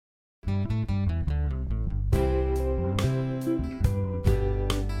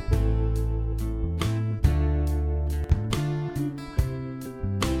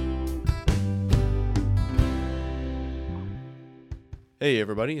Hey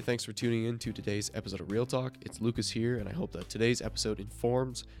everybody, thanks for tuning in to today's episode of Real Talk. It's Lucas here, and I hope that today's episode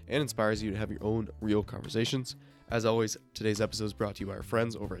informs and inspires you to have your own real conversations. As always, today's episode is brought to you by our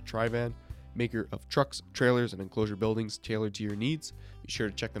friends over at Trivan, maker of trucks, trailers, and enclosure buildings tailored to your needs. Be sure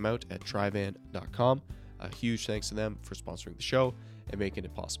to check them out at trivan.com. A huge thanks to them for sponsoring the show and making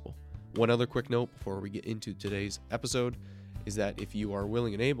it possible. One other quick note before we get into today's episode is that if you are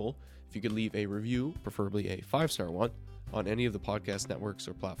willing and able, if you could leave a review, preferably a 5-star one, on any of the podcast networks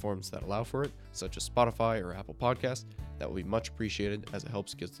or platforms that allow for it, such as Spotify or Apple Podcasts, that will be much appreciated as it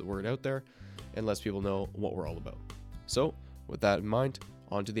helps get the word out there and lets people know what we're all about. So, with that in mind,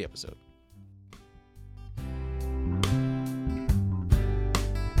 on to the episode.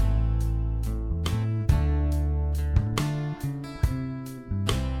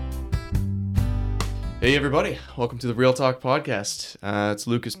 Hey everybody, welcome to the Real Talk podcast. It's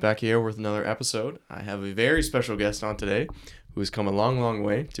Lucas back here with another episode. I have a very special guest on today who has come a long, long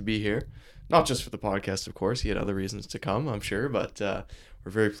way to be here. Not just for the podcast, of course. He had other reasons to come, I'm sure, but we're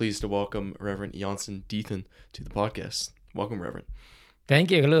very pleased to welcome Reverend Janssen Deethan to the podcast. Welcome, Reverend.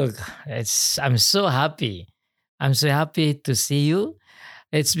 Thank you, Luke. I'm so happy. I'm so happy to see you.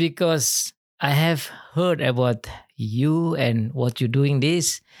 It's because I have heard about you and what you're doing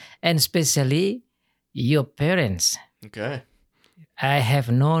this, and especially your parents. Okay. I have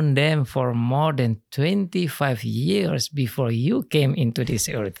known them for more than 25 years before you came into this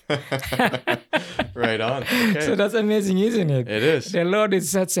earth. Right on. Okay. So that's amazing, isn't it? It is. The Lord is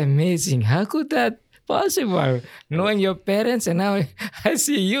such amazing. How could that possible? Knowing your parents, and now I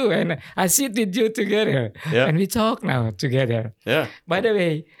see you and I sit with you together. Yeah. And we talk now together. Yeah. By the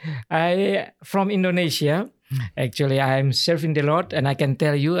way, I from Indonesia. Actually, I'm serving the Lord, and I can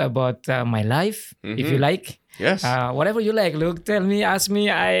tell you about my life, if you like. Yes. Whatever you like, Luke, tell me, ask me.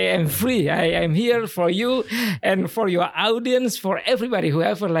 I am free. I am here for you and for your audience, for everybody who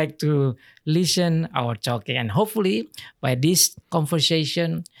ever like to listen our talking. And hopefully, by this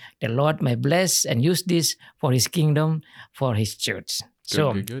conversation, the Lord may bless and use this for His kingdom, for His church.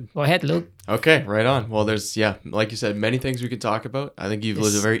 Good. Go ahead, Luke. Okay, right on. Well, there's, like you said, many things we could talk about. I think you've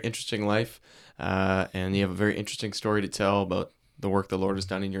lived a very interesting life. And you have a very interesting story to tell about the work the Lord has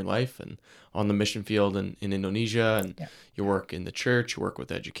done in your life and on the mission field in Indonesia, and your work in the church, your work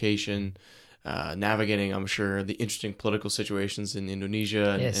with education, navigating, I'm sure, the interesting political situations in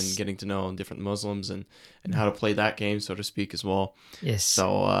Indonesia and getting to know different Muslims and how to play that game, so to speak, as well. Yes.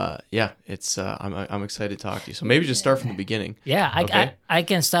 So, it's I'm excited to talk to you. So maybe just start from the beginning. Yeah, okay? I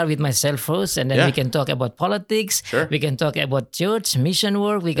can start with myself first, and then we can talk about politics. Sure. We can talk about church, mission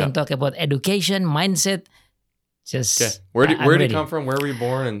work. We can talk about education, mindset. Just okay. Where did you come from? Where were you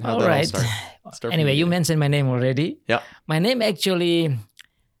born, and how did that all start? Anyway, you mentioned my name already. Yeah. My name actually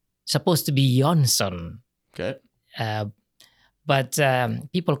supposed to be Janssen. Okay. But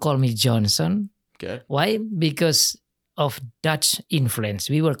people call me Johnson. Okay. Why? Because of Dutch influence.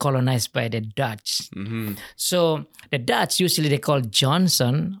 We were colonized by the Dutch. Mm-hmm. So the Dutch usually they call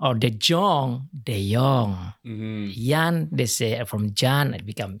Johnson or the Jong, de Jong. Mm-hmm. Jan, they say from Jan, it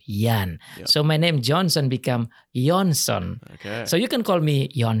become Jan. Yep. So my name Johnson become Johnson. Okay. So you can call me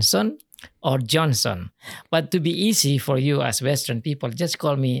Johnson or Johnson. But to be easy for you as Western people, just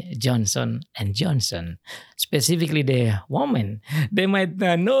call me Johnson and Johnson. Specifically the woman, they might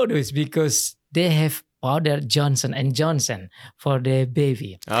not know this because they have powder Johnson and Johnson for the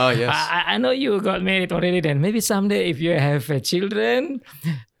baby. Oh, yes. I know you got married already then. Maybe someday if you have children,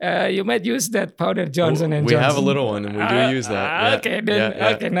 you might use that powder Johnson and Johnson. We have a little one and we do use that. Okay, then.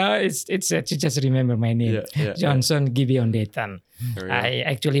 Okay, now it's just remember my name. Johnson Gibeon Deethan. I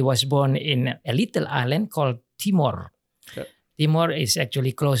actually was born in a little island called Timor. Okay. Timor is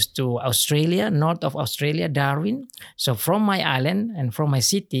actually close to Australia, north of Australia, Darwin. So from my island and from my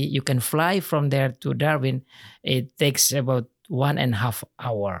city, you can fly from there to Darwin. It takes about 1.5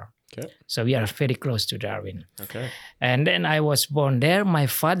 hours. Okay. So we are very close to Darwin. Okay. And then I was born there. My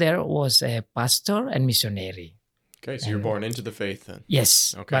father was a pastor and missionary. Okay, so you're born into the faith then.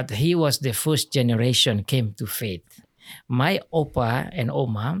 Yes, okay. But he was the first generation came to faith. My opa and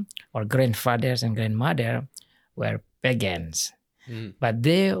oma, or grandfathers and grandmother, were pagans. But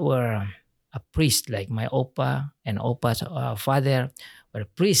they were a priest, like my opa and opa's father were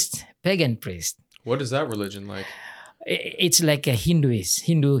priests, pagan priests. What is that religion like? It's like a Hindus,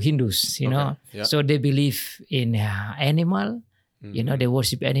 you know. Yeah. So they believe in animal, you know, they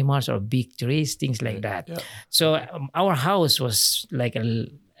worship animals or big trees, things like that. Yeah. So our house was like a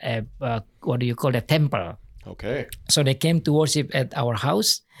what do you call a temple. Okay. So they came to worship at our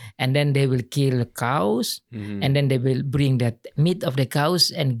house, and then they will kill cows, and then they will bring that meat of the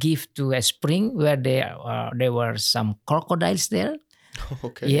cows and give to a spring where there were some crocodiles there.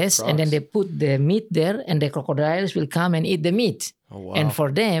 Okay. Yes, and then crocs. they put the meat there, and the crocodiles will come and eat the meat. Oh wow. And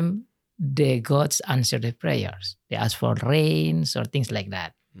for them, the gods answer the prayers. They ask for rains or things like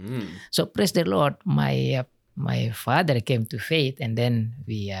that. So praise the Lord. My father came to faith, and then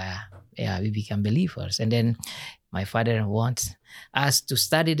we become believers. And then my father wants us to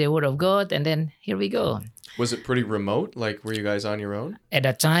study the Word of God, and then here we go. Was it pretty remote? Like, were you guys on your own? At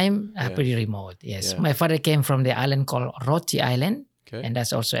that time, Yeah. pretty remote. Yes, Yeah. my father came from the island called Roti Island, Okay. and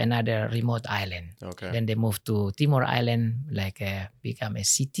that's also another remote island. Okay. Then they moved to Timor Island, become a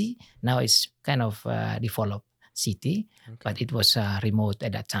city. Now it's kind of developed city, but it was remote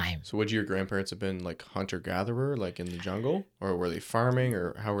at that time. So would your grandparents have been like hunter-gatherer, like in the jungle? Or were they farming,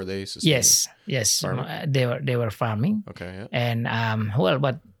 or how were they sustaining? Yes. Farming? They were farming. Okay, yeah. And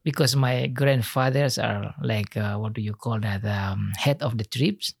but because my grandfathers are like what do you call that, head of the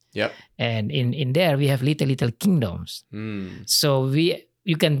tribes. Yep. And in there we have little kingdoms. So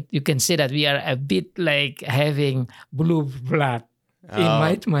you can say that we are a bit like having blue blood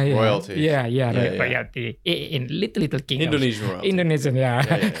in my royalty. royalty in little kingdoms. Indonesian royalty. Indonesian, Yeah,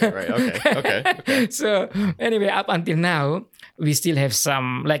 right. Okay. So anyway, up until now, we still have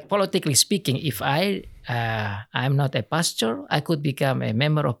some, like politically speaking, if I'm not a pastor, I could become a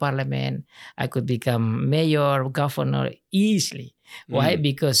member of parliament. I could become mayor, governor easily. Why?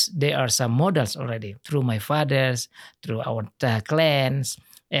 Because there are some models already through my fathers, through our clans,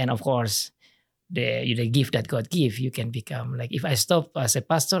 and of course, the gift that God gives. You can become, like, if I stop as a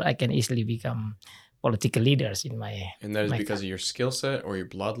pastor, I can easily become political leaders in my. And that is because of your skill set or your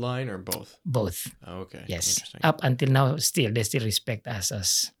bloodline or both? Both. Oh, okay. Yes. Interesting. Up until now, they still respect us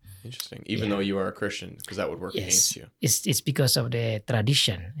as. Interesting. Even though you are a Christian, because that would work against you. It's because of the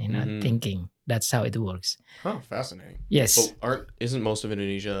tradition, thinking. That's how it works. Oh, fascinating. Yes. But isn't most of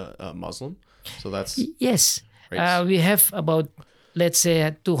Indonesia Muslim? So that's yes. Right. We have about, let's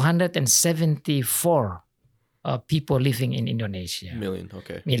say, 274 people living in Indonesia. Million.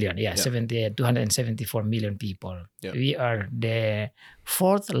 Okay. Million, yeah. 274 million people. Yeah. We are the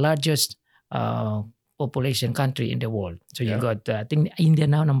fourth largest population country in the world. So you got, I think, India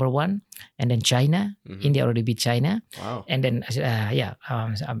now number one, and then China. India already beat China. Wow. And then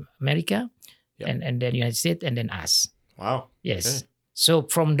America, and then United States, and then us. Wow. Yes. Okay. So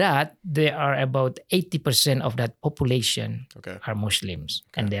from that, there are about 80% of that population Okay. are Muslims,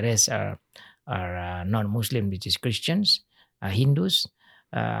 and the rest are non-Muslim, which is Christians, Hindus,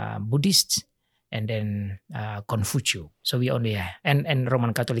 Buddhists, and then Confucius. So we only and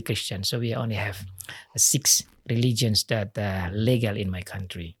Roman Catholic Christians. So we only have 6 religions that are legal in my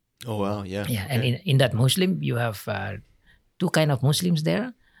country. Oh wow, yeah. Yeah, Okay. and in that Muslim, you have 2 kind of Muslims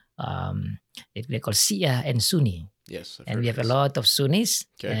there. They call Shia and Sunni. Yes. I've And heard we of have a this. lot of Sunnis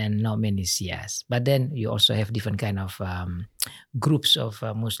Okay. and not many Shias. But then you also have different kind of groups of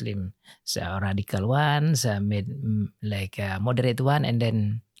Muslim, radical ones, moderate one, and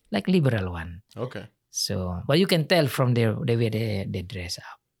then like liberal one. Okay. So, but you can tell from the way they dress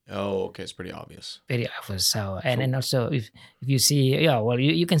up. Oh, okay. It's pretty obvious. Very obvious. So, and also if you see,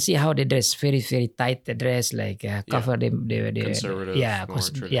 you can see how they dress, very very tight. The dress like cover the Conservative,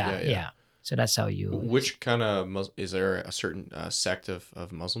 more yeah. So that's how you. Which kind of is there a certain sect of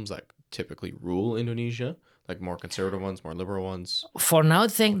Muslims that typically rule Indonesia? Like more conservative ones, more liberal ones? For now,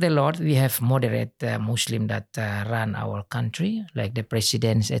 thank the Lord, we have moderate Muslim that run our country, like the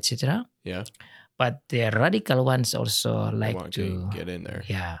presidents, etc. Yeah. But the radical ones also They like want to get in there.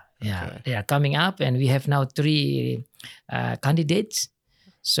 Yeah. Okay. They are coming up, and we have now 3 candidates.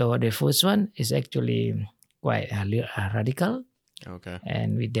 So the first one is actually quite radical, Okay.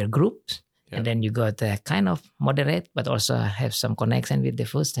 and with their groups. Yeah. And then you got kind of moderate, but also have some connection with the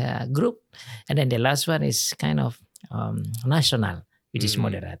first group. And then the last one is kind of national, which is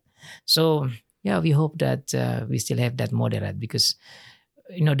moderate. So we hope that we still have that moderate, because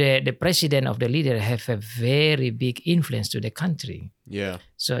the president of the leader have a very big influence to the country. Yeah.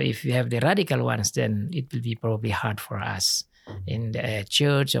 So if you have the radical ones, then it will be probably hard for us in the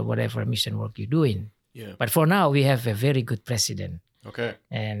church or whatever mission work you're doing. Yeah. But for now, we have a very good president. Okay.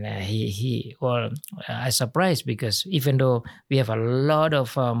 And I'm surprised, because even though we have a lot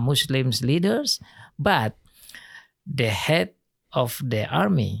of Muslims leaders, but the head of the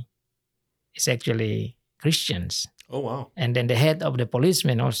army is actually Christians. Oh wow. And then the head of the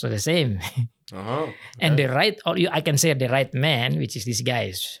policemen also the same. Okay. And I can say the right man, which is this guy,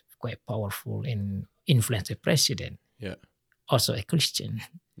 is quite powerful and influence the president. Yeah. Also a Christian.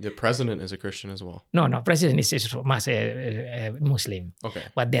 The president is a Christian as well. No, president is must a Muslim. Okay.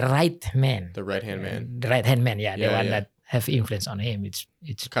 But the right man. The right hand man. The right hand man, the one Yeah. that have influence on him. It's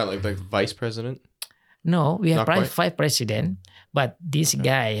Kind of like the vice president. No, we have Not quite? 5 presidents, but this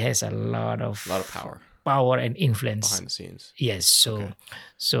guy has a lot of power and influence behind the scenes. Yes, Okay.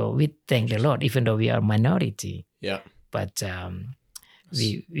 so we thank the Lord, even though we are minority. Yeah. But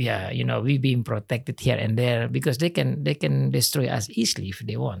we've been protected here and there because they can destroy us easily if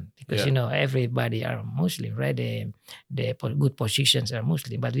they want. Because everybody are Muslim, right? The good positions are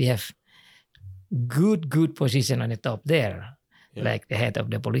Muslim, but we have good position on the top there, like the head of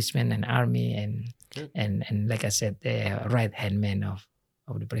the policeman and army and like I said, the right hand man of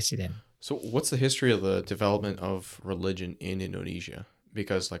the president. So what's the history of the development of religion in Indonesia?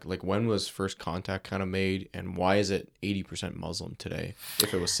 Because like when was first contact kind of made, and why is it 80% Muslim today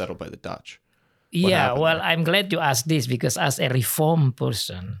if it was settled by the Dutch? I'm glad you asked this because as a reform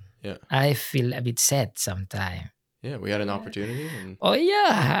person, I feel a bit sad sometimes. Yeah, we had an opportunity.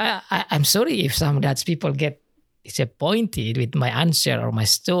 I'm sorry if some Dutch people get disappointed with my answer or my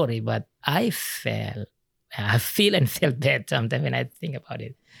story, but I feel and felt bad sometimes when I think about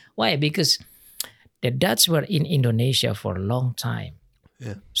it. Why? Because the Dutch were in Indonesia for a long time.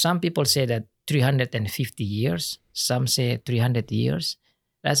 Yeah. Some people say that 350 years. Some say 300 years.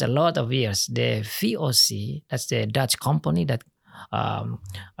 That's a lot of years. The VOC, that's the Dutch company that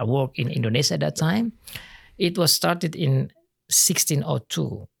worked in Indonesia at that time. It was started in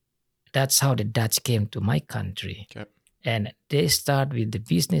 1602. That's how the Dutch came to my country. Okay. And they start with the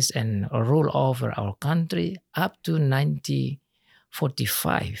business and rule over our country up to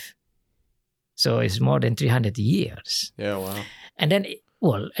 1945. So it's more than 300 years. Yeah, wow. And then,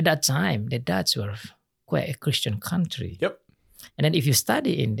 at that time, the Dutch were quite a Christian country. Yep. And then if you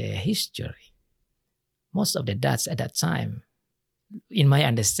study in the history, most of the Dutch at that time, in my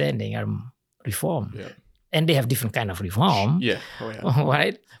understanding, are reform. Yeah. And they have different kind of reform. Yeah. Oh, yeah.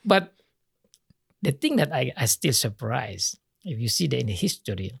 Right? But the thing that I still surprised, if you see in the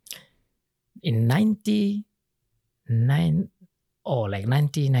history, in 1991 or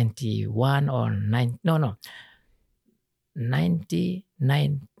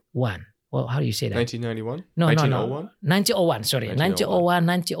 1991. Well, how do you say that? 1991? No. 1901? 1901, sorry. 1901,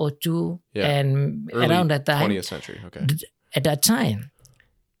 1902, and early around that time. 20th century, okay. At that time,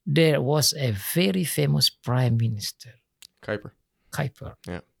 there was a very famous prime minister. Kuiper.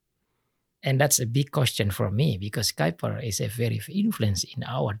 Yeah. And that's a big question for me because Kuiper is a very influence in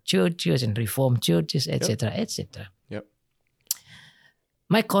our churches and reformed churches, etc., etc. Yep.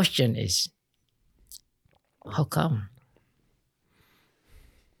 My question is, how come?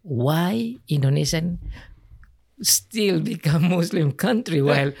 Why Indonesian still become Muslim country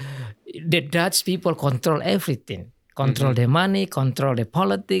while the Dutch people control everything, control the money, control the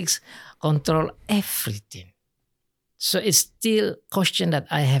politics, control everything. So it's still question that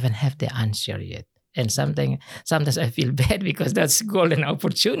I haven't have the answer yet. And sometimes I feel bad because that's golden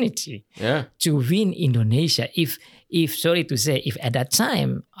opportunity to win Indonesia. If sorry to say, if at that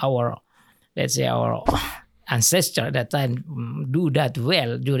time our ancestor at that time do that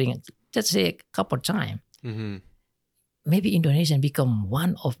well during, let's say, a couple of time, maybe Indonesia become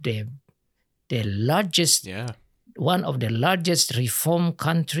one of the largest, one of the largest reform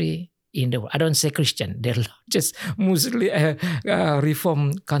country in the world. I don't say Christian, the largest Muslim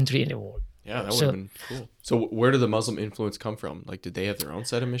reform country in the world. Yeah, that would have been cool. So where did the Muslim influence come from? Like, did they have their own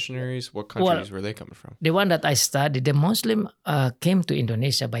set of missionaries? What countries were they coming from? The one that I studied, the Muslim came to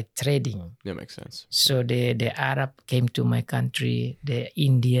Indonesia by trading. That makes sense. So the Arab came to my country, the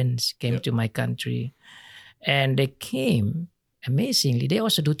Indians came to my country, and they came, amazingly, they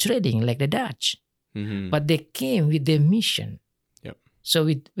also do trading like the Dutch, but they came with their mission. So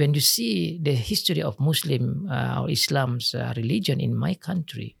when you see the history of Muslim or Islam's religion in my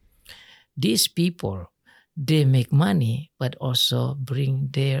country, these people, they make money, but also bring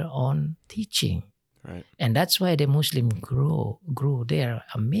their own teaching. Right. And that's why the Muslim grew there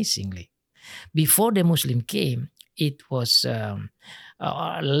amazingly. Before the Muslim came, it was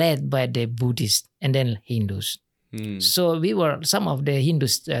led by the Buddhists and then Hindus. So some of the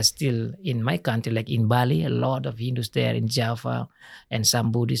Hindus still in my country, like in Bali, a lot of Hindus there, in Java, and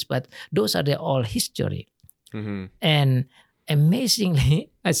some Buddhists, but those are the all history. And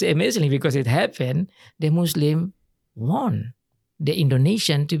amazingly, I say amazingly because it happened, the Muslim won the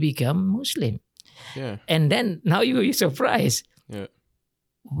Indonesian to become Muslim. Yeah. And then now you are surprised. Yeah.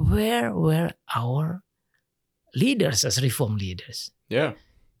 Where were our leaders as reform leaders? Yeah.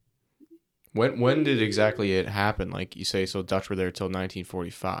 When did exactly it happen? Like you say, so Dutch were there till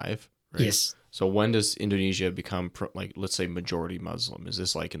 1945, right? Yes. So when does Indonesia become, like, let's say, majority Muslim? Is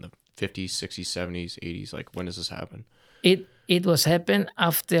this like in the 50s, 60s, 70s, 80s? Like, when does this happen? It It was happened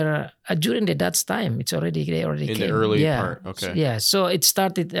after during the Dutch time. It's already they already In came. the early yeah. part, okay. Yeah, so it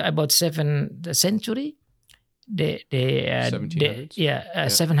started about the century. The 1700s? Yeah.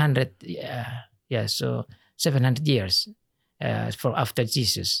 700. So 700 years for after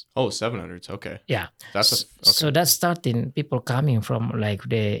Jesus. Oh, 700s. Okay. Yeah. That's So that's starting people coming from like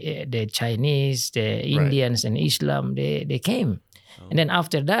the Chinese, the Indians, and Islam. They came, and then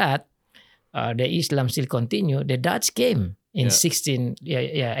after that, the Islam still continue. The Dutch came in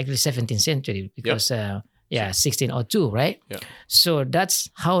 17th century because 1602, right? Yeah. So that's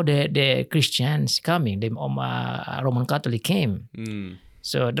how the Christians coming. The Roman Catholic came.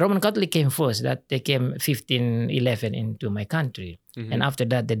 So the Roman Catholic came first. That they came 1511 into my country, and after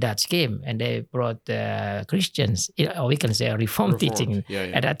that the Dutch came and they brought Christians, or we can say Reformed teaching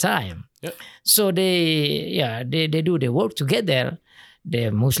at that time. Yep. So they do the work together.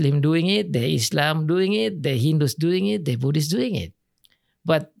 The Muslim doing it, the Islam doing it, the Hindus doing it, the Buddhists doing it.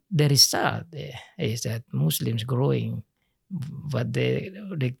 But the result is that Muslims growing, but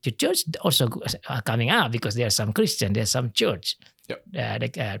the church also are coming up because there are some Christian, there's some church.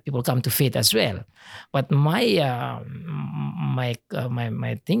 Yep. People come to faith as well. But my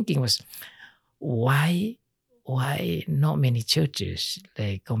thinking was, why not many churches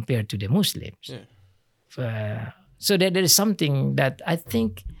like compared to the Muslims? Yeah. So there is something that I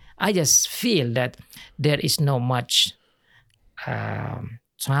think I just feel that there is no much time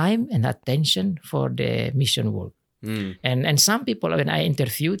and attention for the mission work. And some people, when I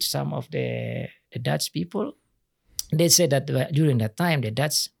interviewed some of the Dutch people, they said that during that time the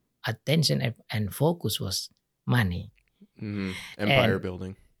Dutch attention and focus was money, empire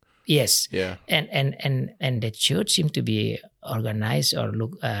building. Yes. Yeah. And the church seemed to be organized or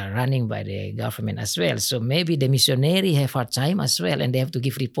running by the government as well. So maybe the missionary have hard time as well, and they have to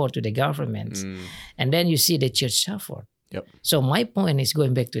give report to the government. And then you see the church suffer. Yep. So my point is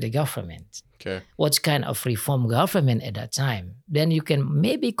going back to the government. Okay. What kind of reform government at that time? Then you can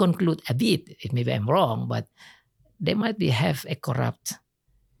maybe conclude a bit. Maybe I'm wrong, but they might have a corrupt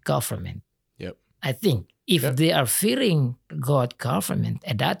government. Yep. I think if they are fearing God government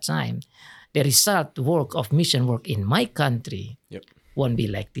at that time, the result work of mission work in my country won't be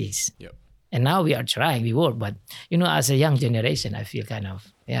like this. Yep. And now we are trying, we work, but as a young generation, I feel kind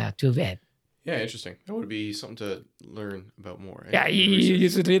of too bad. Yeah, interesting. That would be something to learn about more. Right? Yeah, you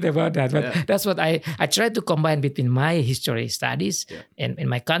should read about that. But that's what I try to combine between my history studies in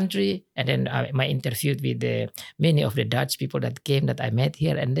my country, and then my interview with many of the Dutch people that came that I met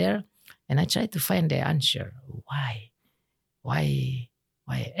here and there. And I try to find the answer. Why?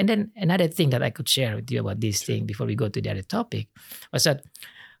 And then another thing that I could share with you about this thing before we go to the other topic was that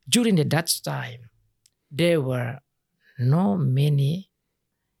during the Dutch time, there were no many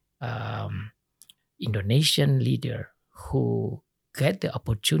Indonesian leader who get the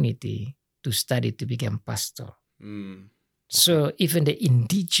opportunity to study to become pastor. So even the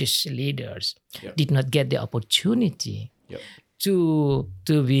indigenous leaders did not get the opportunity to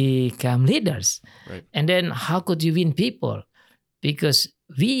become leaders. Right. And then how could you win people? Because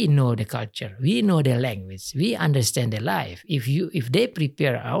we know the culture, we know the language, we understand the life. If they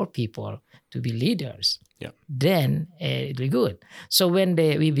prepare our people to be leaders, then it will be good. So when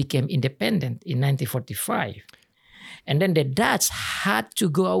we became independent in 1945, and then the Dutch had to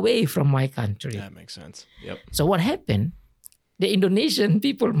go away from my country. That makes sense. Yep. So what happened? The Indonesian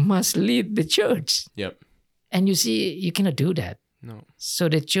people must lead the church. Yep. And you see, you cannot do that. No. So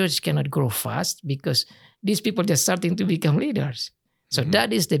the church cannot grow fast because these people just starting to become leaders. So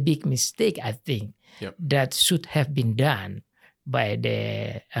that is the big mistake, I think, that should have been done by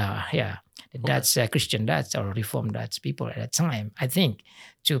the Dutch Christian Dutch or Reformed Dutch people at that time, I think,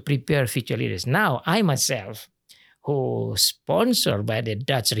 to prepare future leaders. Now, I myself, who sponsored by the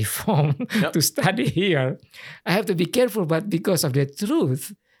Dutch Reform to study here, I have to be careful, but because of the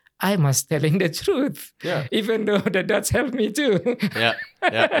truth, I must telling the truth. Yeah. Even though the Dutch helped me too. Yeah.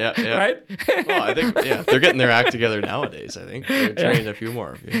 Right? Well, I think, they're getting their act together nowadays, I think. They're training a few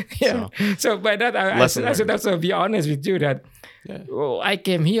more of you. Yeah. So by that, I should also be honest with you that I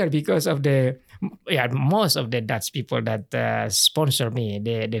came here because of most of the Dutch people that sponsor me,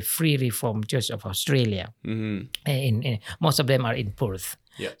 the Free Reformed Church of Australia. In most of them are in Perth.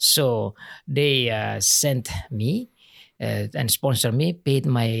 Yeah. So they sent me and sponsor me, paid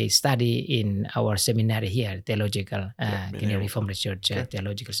my study in our seminary here, theological, Reformed Church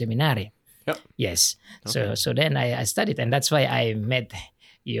Theological Seminary. Yep. Yes. Okay. So then I studied, and that's why I met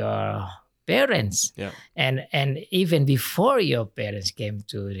your parents. Yeah. And even before your parents came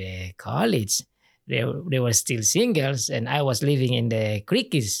to the college, they were still singles, and I was living in the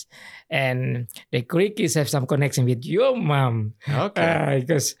Creekies, and the Creekies have some connection with your mom. Okay.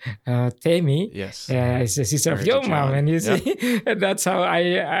 Because Tammy Yes. is a sister of Married to your mom, John. and you see, that's how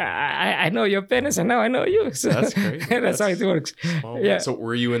I know your parents, and now I know you. So That's great. that's how it works. Small Yeah. So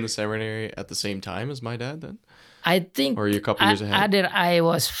were you in the seminary at the same time as my dad then? I think Or are you a couple years ahead? either I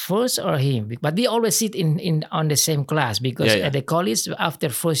was first or him, but we always sit in on the same class because Yeah. at the college after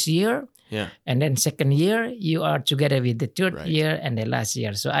first year Yeah. and then second year you are together with the third Right. year and the last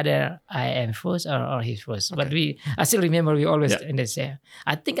year. So either I am first or he's first. But Okay. I still remember we always Yeah. in the same.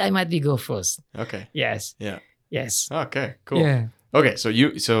 I think I might be go first. Okay. Yes. Yeah. Yes. Okay. Cool. Yeah. Okay. So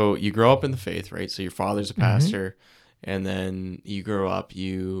you grow up in the faith, right? So your father's a Mm-hmm. pastor, and then you grow up.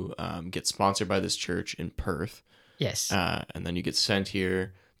 You get sponsored by this church in Perth, Yes. and then you get sent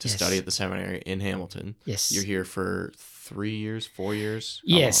here to Yes. study at the seminary in Hamilton. Yes. You're here for 3 years, 4 years.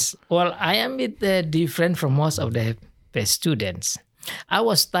 How Yes. Well, I am a bit different from most of the students. I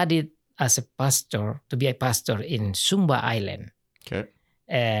was studied as a pastor, to be a pastor in Sumba Island. long? Okay.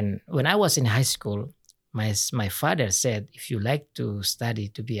 And when I was in high school, my father said, if you like to study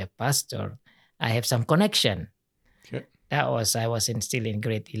to be a pastor, I have some connection. Okay. I was still in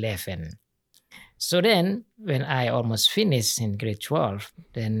grade 11. So then, when I almost finished in grade 12,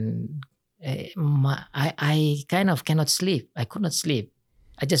 then I kind of cannot sleep. I could not sleep.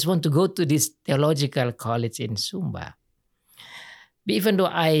 I just want to go to this theological college in Sumba. Even though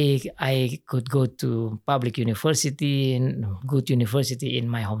I could go to public university and good university in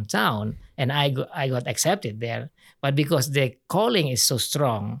my hometown, and I got accepted there, but because the calling is so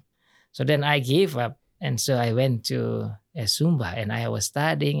strong, so then I gave up, and so I went to Sumba, and I was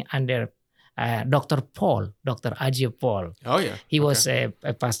studying under Dr. Ajio Paul. Oh yeah. He Okay. was a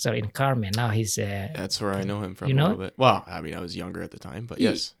pastor in Carmen. Now he's That's where I know him from You a know? little bit. Well, I mean, I was younger at the time, but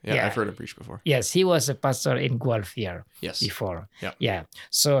yes, Yeah. I've heard him preach before. yes, he was a pastor in Gualfier Yes. before. Yeah. Yeah.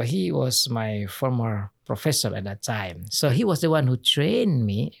 So he was my former professor at that time. So he was the one who trained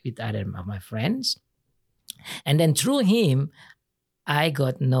me with other of my friends. And then through him, I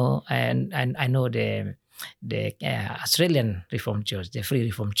got and I know the Australian Reformed Church, the Free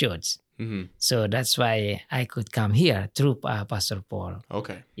Reformed Church. Mm-hmm. So that's why I could come here through Pastor Paul.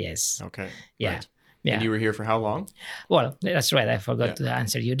 Okay. Yes. Okay. Yeah. Right. Yeah. And you were here for how long? Well, that's right. I forgot to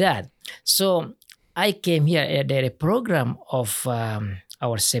answer you that. So I came here at the program of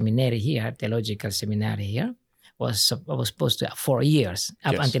our seminary here, theological seminary here, was supposed to 4 years.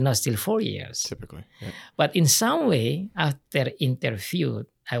 Up Yes. until now, still 4 years. Typically. Yeah. But in some way, after interviewed,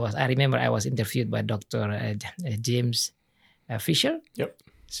 I remember I was interviewed by Dr. James Fisher. Yep.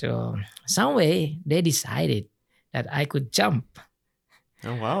 So some way they decided that I could jump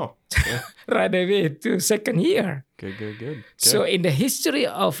Oh wow. Yeah. right away to second year. Good. So in the history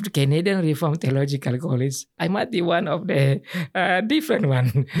of the Canadian Reformed Theological College, I might be one of the different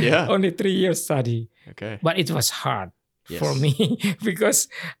one. Yeah. Only 3 years study. Okay. But it was hard for Yes. me because,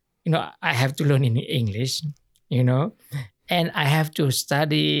 I have to learn in English, and I have to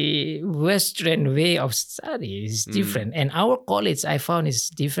study Western way of study. It's different. And our college, I found, is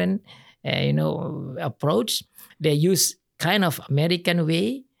different, approach. They use kind of American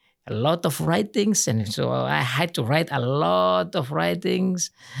way, a lot of writings. And so I had to write a lot of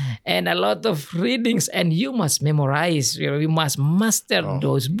writings and a lot of readings. And you must memorize, you must master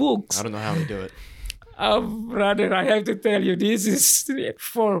those books. I don't know how they do it. Brother, I have to tell you, this is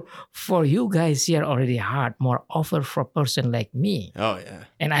for you guys here already hard, more offer for a person like me. Oh yeah.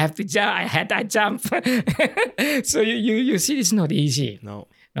 And I have to jump. I had that jump. So you see, it's not easy. No.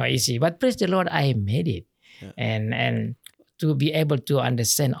 Not easy. But praise the Lord, I made it. Yeah. And to be able to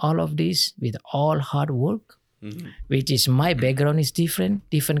understand all of this with all hard work, which is my background is different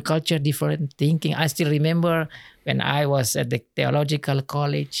culture, different thinking. I still remember when I was at the theological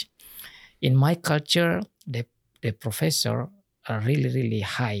college. In my culture, the professor are really, really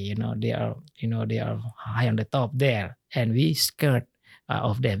high. They are high on the top there, and we scared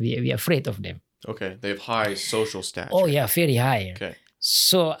of them. We afraid of them. Okay. They have high social stature. Oh yeah, very high. Okay.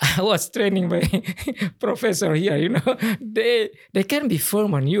 So I was training by professor here. They can be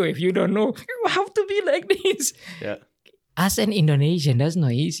firm on you if you don't know. You have to be like this. Yeah. As an Indonesian, that's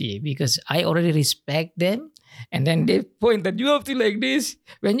not easy because I already respect them. And then they point that you have to like this.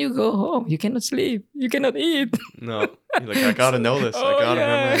 When you go home, you cannot sleep. You cannot eat. No. You're like, I gotta know this. I gotta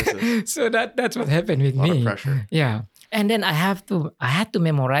memorize this. So that's what happened with A lot me. of pressure. Yeah. And then I had to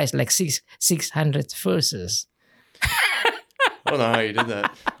memorize like 600 verses. I don't know how you did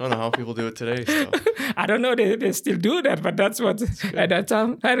that. I don't know how people do it today. So. I don't know they still do that, but that's what at that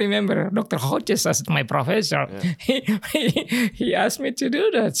time I remember. Dr. Hodges as my professor, he asked me to do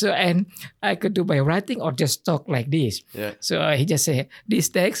that. So and I could do by writing or just talk like this. Yeah. So he just said this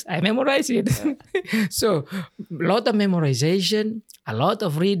text, I memorize it. Yeah. So a lot of memorization, a lot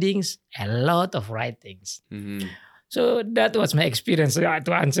of readings, a lot of writings. Mm-hmm. So that was my experience.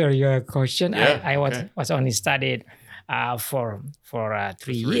 To answer your question, I was only studied for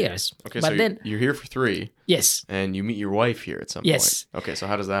 3 years. Okay, but so then you're here for 3. Yes. And you meet your wife here at some Yes. point. Okay, so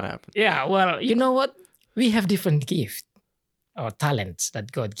how does that happen? Yeah, well, you know what? We have different gifts or talents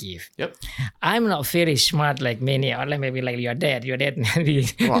that God give. Yep. I'm not very smart like many, or maybe like your dad. Your dad.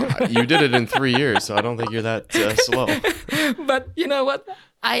 Well, you did it in 3 years, so I don't think you're that slow. But you know what?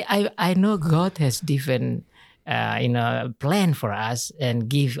 I know God has different plan for us and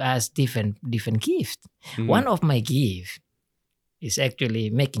give us different gifts. Mm-hmm. One of my gifts is actually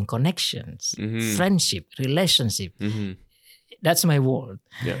making connections, friendship, relationship. Mm-hmm. That's my world.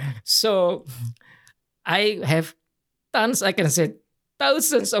 Yeah. So I have tons, I can say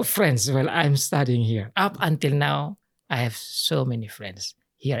thousands of friends while I'm studying here. Up until now, I have so many friends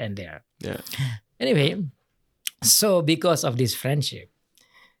here and there. Yeah. Anyway, so because of this friendship,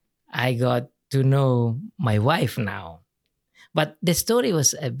 I got to know my wife now. But the story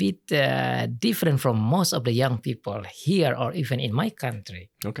was a bit different from most of the young people here or even in my country.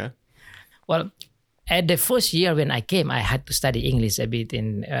 Okay. Well, at the first year when I came, I had to study English a bit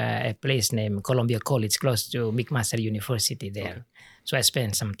in a place named Columbia College, close to McMaster University there. Okay. So I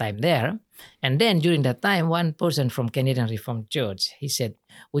spent some time there. And then during that time, one person from Canadian Reformed Church, he said,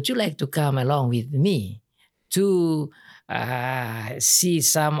 would you like to come along with me to see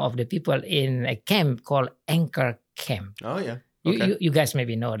some of the people in a camp called Anchor Camp? Oh, yeah. Okay. You guys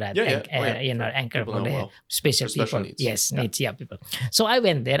maybe know that. Anchor for the special people. Needs. Yes, needs, people. So I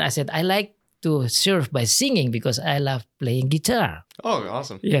went there. I said, I like to serve by singing because I love playing guitar. Oh,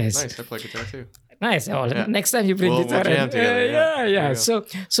 awesome. Yes. Nice. I play guitar too. Nice. Oh, next time you play guitar. We'll jam together. Yeah. So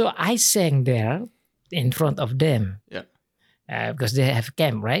I sang there in front of them. Yeah. Because they have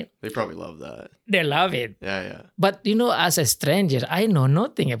camp, right? They probably love that. They love it. Yeah. But as a stranger, I know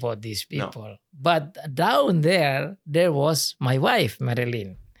nothing about these people. No. But down there was my wife,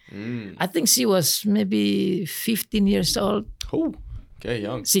 Marilyn. I think she was maybe 15 years old. Oh, okay,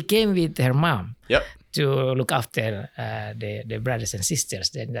 young. She came with her mom. Yep. To look after the brothers and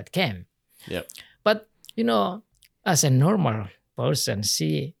sisters in that camp. Yep. But, as a normal person,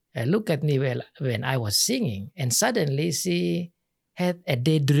 she looked at me when I was singing, and suddenly she had a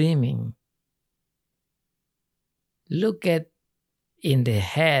daydreaming. Look at in the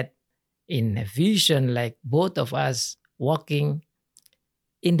head, in a vision, like both of us walking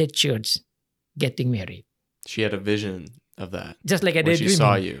in the church, getting married. She had a vision of that. Just like a daydreaming. She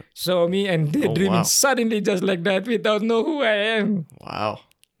saw you. Saw me and daydreaming suddenly just like that without know who I am. Wow.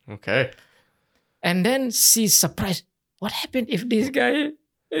 Okay. And then she's surprised. What happened if this guy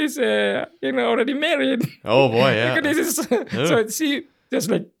is already married? Oh boy, yeah. Because this is so she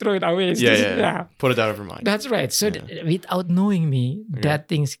just like throw it away. Yeah. Put it out of her mind. That's right. So without knowing me, that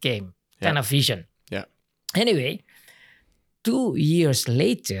things came. Kind of vision. Yeah. Anyway, 2 years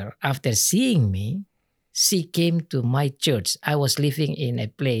later, after seeing me, she came to my church. I was living in a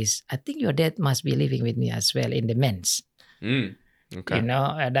place. I think your dad must be living with me as well in the men's. Okay.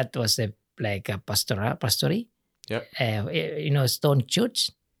 That was a pastory. Yeah. Stone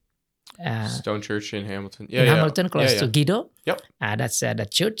Church. Stone Church in Hamilton. In Hamilton, close to Guido. Yep. That's the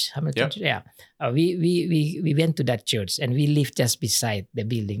church, Hamilton. Yep. Yeah. We went to that church and we lived just beside the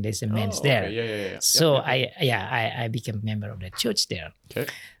building. There's a men's there. Yeah. So I became a member of the church there. Okay.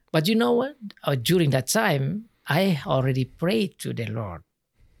 But you know what? During that time, I already prayed to the Lord.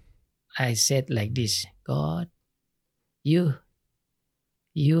 I said like this, God, you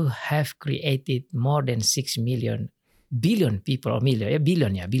have created more than 6 billion people or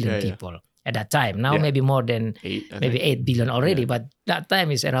billion people at that time. Now maybe more than 8 billion already, but that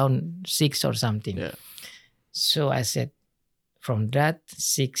time is around 6 or something. Yeah. So I said, from that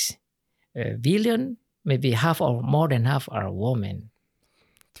 6 billion, maybe half or more than half are women.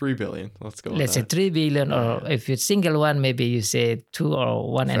 3 billion. Let's go. Let's say 3 billion, or if you're single one, maybe you say 2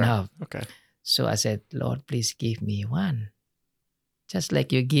 or 1.5. Okay. So I said, Lord, please give me one. Just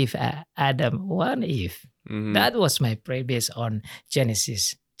like you give Adam one Eve. Mm-hmm. That was my prayer based on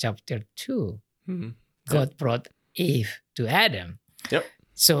Genesis chapter 2. Mm-hmm. God brought Eve to Adam. Yep.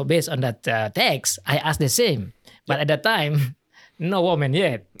 So based on that text, I asked the same. But at that time, no woman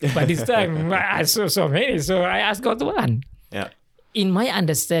yet. But this time, I saw so many. So I asked God one. Yeah. In my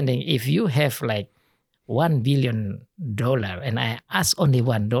understanding, if you have like $1 billion and I ask only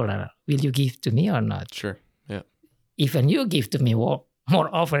 $1, will you give to me or not? Sure. Yeah. Even you give to me more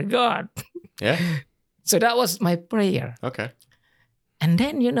over God. Yeah. So that was my prayer. Okay. And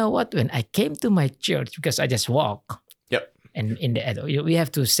then you know what? When I came to my church, because I just walk. Yep. And we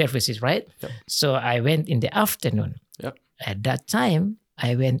have 2 services, right? Yep. So I went in the afternoon. Yep. At that time,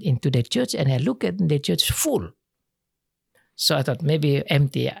 I went into the church and I looked at the church full. So I thought maybe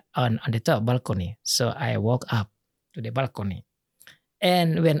empty on the top balcony. So I walked up to the balcony.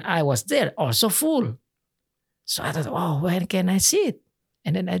 And when I was there, also full. So I thought, oh, where can I sit?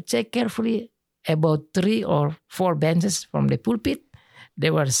 And then I checked carefully about 3 or 4 benches from the pulpit.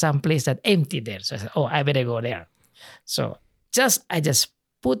 There were some place that empty there. So I said, oh, I better go there. So I just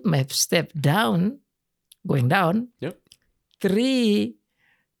put my step down, going down. Yep. 3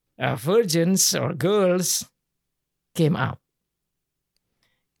 virgins or girls came up.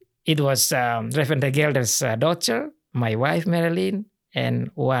 It was Reverend Gelder's daughter, my wife Marilyn, and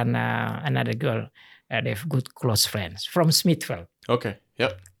another girl. They're good close friends from Smithville. Okay.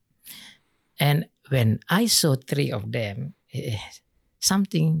 Yep. And when I saw 3 of them,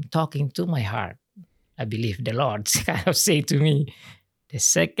 something talking to my heart, I believe the Lord kind of say to me, the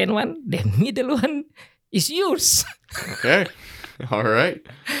second one, the middle one is yours. Okay. All right.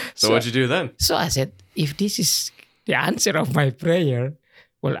 So what'd you do then? So I said, if this is the answer of my prayer,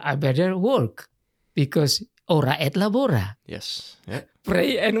 well, I better work because ora et labora. Yes. Yeah.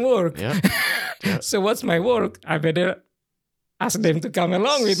 Pray and work. Yeah. Yeah. So what's my work? I better ask them to come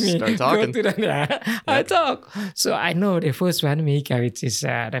along with me. Start talking. Go to I talk. So I know the first one, Mika, which is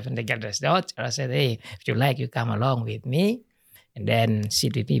Reverend Gelder's daughter. I said, hey, if you like, you come along with me. And then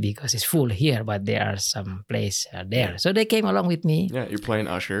sit with me because it's full here, but there are some place there. So they came along with me. Yeah, you're playing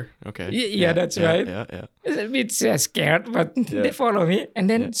usher. Okay. Yeah, that's right. Yeah. It's a bit scared, but they follow me. And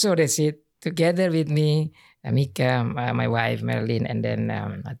then so they sit together with me, Mika, my wife, Marilyn, and then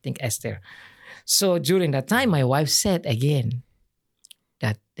I think Esther. So during that time, my wife said again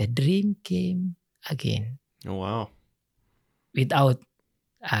that the dream came again. Oh, wow. Without,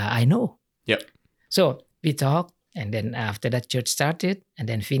 I know. Yep. So we talked. And then after that, church started and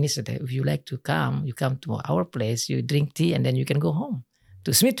then finished. If you like to come, you come to our place, you drink tea, and then you can go home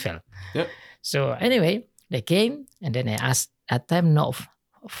to Smithville. Yep. So anyway, they came and then I asked, at time, no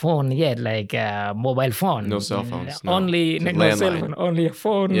phone yet, like mobile phone. No cell phones. No. Only no cell phone, only a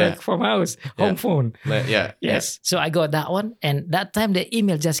phone like from house, home phone. Yeah. Yes. So I got that one. And that time the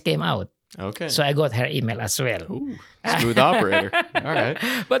email just came out. Okay. So I got her email as well. Ooh, smooth operator. All right.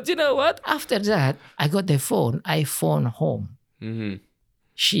 But you know what? After that, I got the phone. I phoned home. Mm-hmm.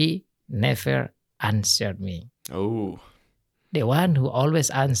 She never answered me. Oh. The one who always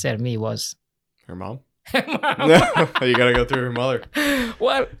answered me was her mom. Mom. You gotta go through her mother.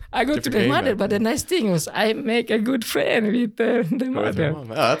 Well, I go to the mother, but the nice thing was I make a good friend with the mother. Oh,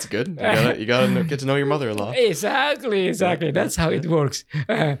 that's good. You gotta get to know your mother-in-law. Exactly. That's how it works.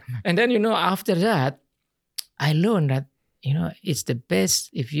 And then after that, I learned that it's the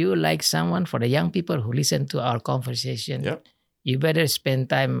best if you like someone. For the young people who listen to our conversation. Yep. You better spend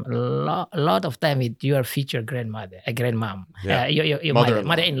time, a lot of time with your future grandmom, your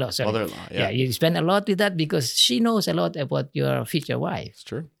mother-in-law. Sorry. Mother-in-law, yeah. You spend a lot with that because she knows a lot about your future wife. It's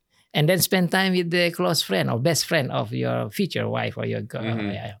true. And then spend time with the close friend or best friend of your future wife or your girl.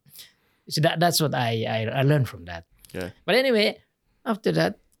 Mm-hmm. So that's what I learned from that. Yeah. But anyway, after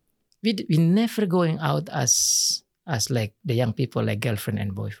that, we never going out as like the young people, like girlfriend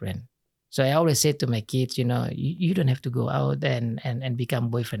and boyfriend. So I always say to my kids, you don't have to go out and become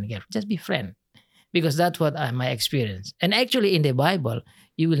boyfriend and girlfriend. Just be friend. Because that's what my experience. And actually in the Bible,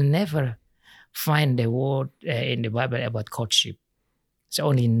 you will never find the word in the Bible about courtship. It's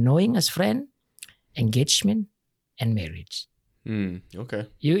only knowing as friend, engagement, and marriage. Okay.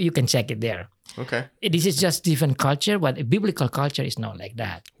 You can check it there. Okay. This is just different culture, but biblical culture is not like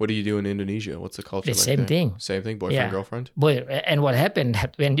that. What do you do in Indonesia? What's the culture The like same there? thing. Same thing? Boyfriend, girlfriend? And what happened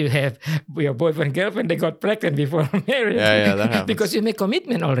that when you have your boyfriend, girlfriend, they got pregnant before marriage. Yeah, that happens. Because you make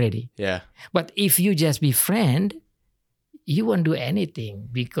commitment already. Yeah. But if you just be friend, you won't do anything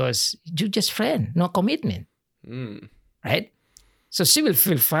because you just friend, no commitment. Right? So she will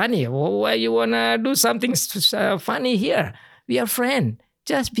feel funny. Why you want to do something funny here? We are friend.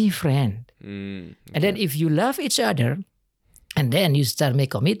 Just be friend. Okay. And then if you love each other, and then you start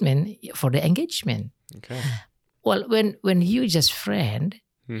make commitment for the engagement. Okay. Well, when you just friend,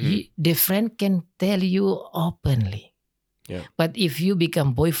 the friend can tell you openly. Yeah. But if you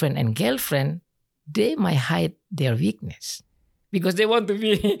become boyfriend and girlfriend, they might hide their weakness. because they want to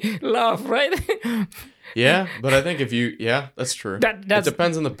be loved, right? Yeah, but I think that's true. It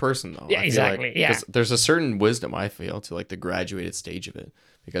depends on the person, though. Yeah, exactly. Yeah, because there's a certain wisdom, I feel, to like the graduated stage of it.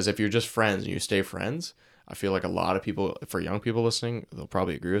 Because if you're just friends and you stay friends, I feel like a lot of people, for young people listening, they'll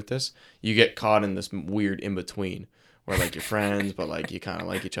probably agree with this. You get caught in this weird in between where like you're friends, but like you kind of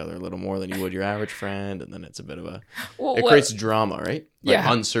like each other a little more than you would your average friend, and then it's a bit of it creates drama, right? Like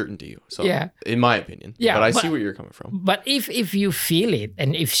uncertainty. So, in my opinion, but I see where you're coming from. But if you feel it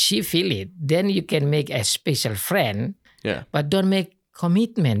and if she feel it, then you can make a special friend. Yeah. But don't make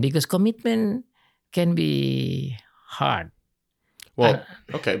commitment, because commitment can be hard. Well,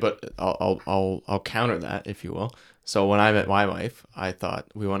 okay, but I'll counter that, if you will. So when I met my wife, I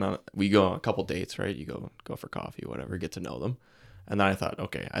thought we go on a couple dates, right? You go for coffee, whatever, get to know them. And then I thought,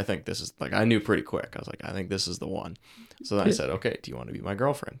 okay, I think this is like, I knew pretty quick. I was like, I think this is the one. So then I said, okay, do you want to be my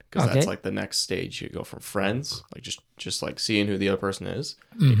girlfriend? Because that's like the next stage. You go from friends, like just like seeing who the other person is.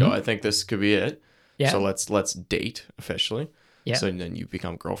 You go, I think this could be it. Yeah. So let's date officially. Yeah. So then you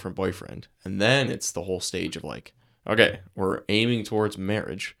become girlfriend, boyfriend. And then it's the whole stage of like, okay, we're aiming towards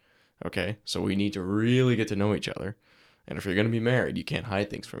marriage. Okay, so we need to really get to know each other. And if you're going to be married, you can't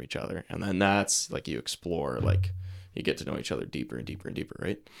hide things from each other. And then that's like you explore, like you get to know each other deeper and deeper and deeper,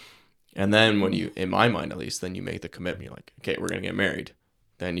 right? And then when you, in my mind at least, then you make the commitment. You're like, okay, we're going to get married.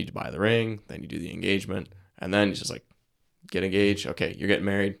 Then you buy the ring. Then you do the engagement. And then it's just like, get engaged. Okay, you're getting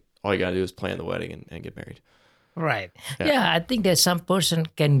married. All you got to do is plan the wedding and get married. Right. Yeah, I think that some person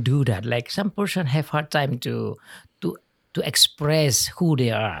can do that. Like some person have hard time to express who they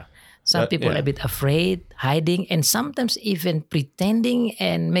are. Some people are a bit afraid, hiding, and sometimes even pretending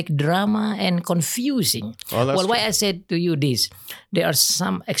and make drama and confusing. Well, why I said to you this, there are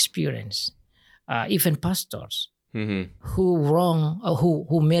some experience, even pastors who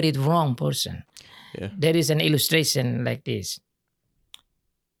married wrong person. Yeah. There is an illustration like this.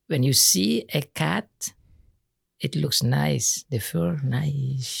 When you see a cat, it looks nice, the fur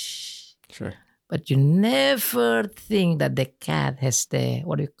nice. Sure. But you never think that the cat has the,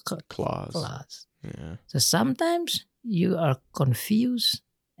 what do you call it? Claws. Yeah. So sometimes you are confused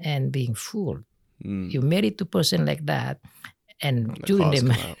and being fooled. You married to a person like that, and during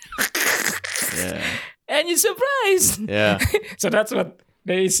the and you're surprised. Yeah. So that's what,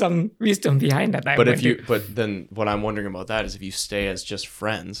 there is some wisdom behind that. But then what I'm wondering about that is if you stay as just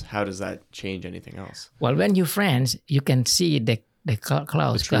friends, how does that change anything else? Well, when you're friends, you can see the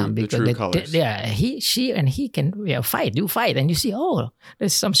clouds come because she and he can fight. You fight and you see, oh,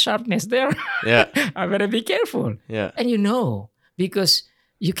 there's some sharpness there. Yeah, I better be careful. Yeah, and because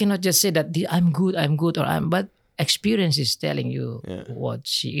you cannot just say that I'm good, but experience is telling you what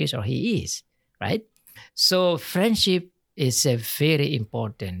she is or he is, right? So friendship is a very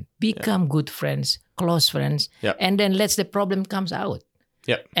important. Become good friends, close friends, and then let the problem comes out.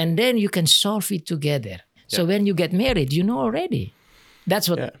 Yeah, and then you can solve it together. So when you get married, you know already. That's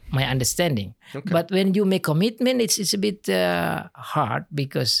what my understanding. Okay. But when you make commitment, it's a bit hard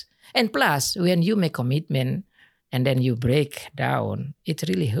because, and plus when you make commitment and then you break down, it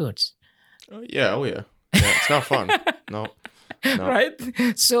really hurts. Oh yeah. It's not fun. No. Right?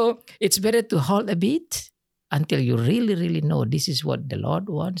 So it's better to hold a bit until you really, really know this is what the Lord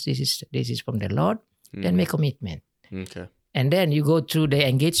wants. This is from the Lord. Then make commitment. Okay. And then you go through the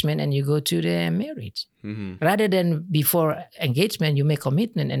engagement and you go to the marriage. Rather than before engagement, you make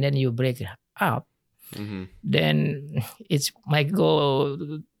commitment and then you break up. Then it might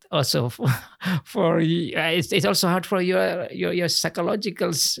go also for it's also hard for your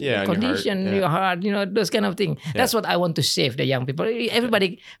psychological condition, your heart, those kind of things. Yeah. That's what I want to save the young people.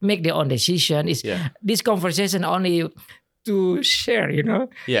 Everybody make their own decision. This conversation only to share,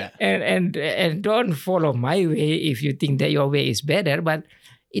 Yeah. And don't follow my way if you think that your way is better, but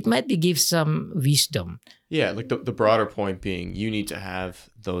it might give some wisdom. Yeah, like the broader point being you need to have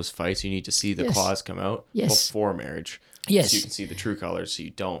those fights. You need to see the claws come out before marriage. Yes. So you can see the true colors so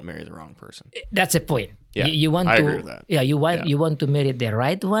you don't marry the wrong person. That's the point. Yeah, I agree with that. Yeah, you want to marry the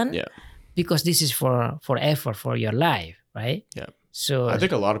right one. Yeah. Because this is forever, for your life, right? Yeah. So I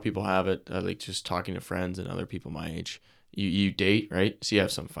think a lot of people have it, like just talking to friends and other people my age. You date, right? So you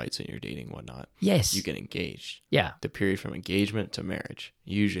have some fights in your dating, whatnot. Yes. You get engaged. Yeah. The period from engagement to marriage,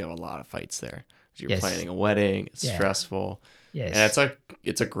 you usually have a lot of fights there. You're planning a wedding. It's stressful. Yes. And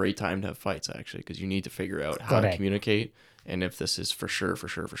it's a great time to have fights, actually, because you need to figure out how to communicate and if this is for sure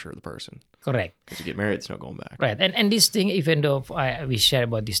the person. Correct. Because you get married, it's no going back. Right. And this thing, even though we share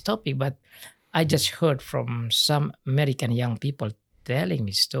about this topic, but I just heard from some American young people telling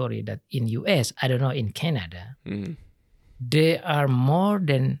me story that in US, I don't know, in Canada, there are more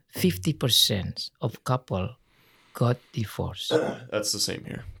than 50% of couple got divorced. That's the same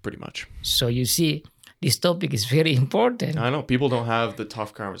here, pretty much. So you see, this topic is very important. I know people don't have the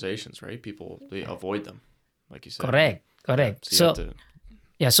tough conversations, right? They avoid them, like you said. Correct. Yeah, so you have to,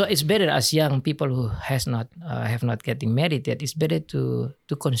 Yeah, so it's better as young people who have not getting married yet. It's better to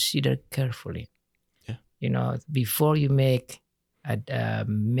consider carefully. Yeah. You know, before you make a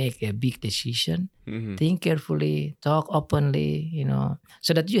big decision, think carefully, talk openly. You know,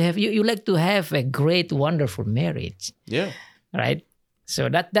 so that you like to have a great, wonderful marriage. yeah. Right. So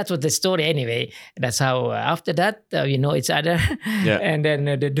that was the story anyway. That's how after that we know each other, Yeah. and then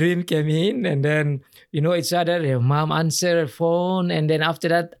the dream came in, and then you know each other. Your mom answered her phone, and then after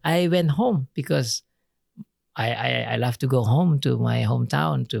that I went home because I love to go home to my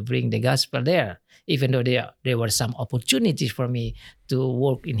hometown to bring the gospel there. Even though there were some opportunities for me to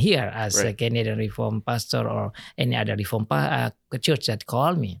work in here as a Canadian Reformed pastor or any other Reformed church that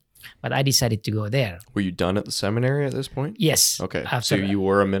called me. But I decided to go there. Were you done at the seminary at this point? Yes. Okay. So you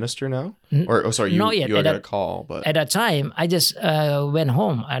were a minister now? Sorry, not yet. You got a call, but at that time I just went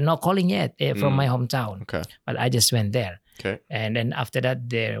home. I'm not calling yet from my hometown. Okay. But I just went there. Okay. And then after that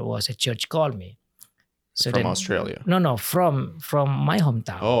there was a church called me. So from then, Australia? No, from my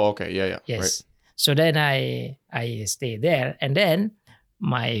hometown. Oh, okay. Yeah. Yes. Right. So then I stayed there, and then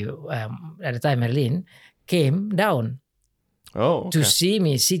my at the time Marlene came down Oh, okay. to see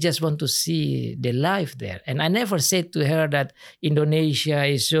me. She just want to see the life there, and I never said to her that Indonesia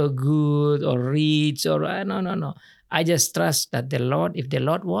is so good or rich or no. I just trust that the Lord, if the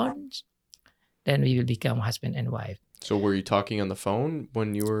Lord wants, then we will become husband and wife. So were you talking on the phone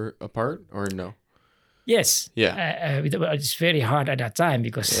when you were apart, or no? Yes. Yeah. It's very hard at that time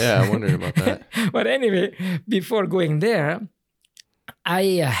because. Yeah, I wondered about that. But anyway, before going there,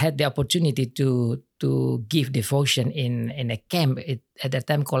 I had the opportunity to give devotion in a camp at that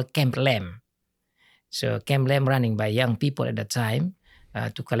time called Camp Lamb. So Camp Lamb running by young people at that time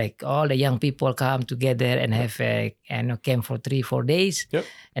to collect all the young people come together and have a camp for 3-4 days. Yep.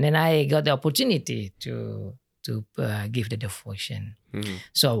 And then I got the opportunity to give the devotion.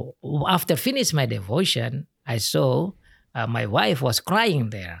 So after finish my devotion, I saw my wife was crying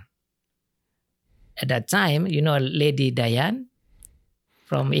there. At that time, you know, Lady Diane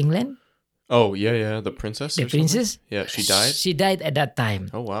from England. Oh, yeah. The princess? The or something? princess? Yeah, she died? She died at that time.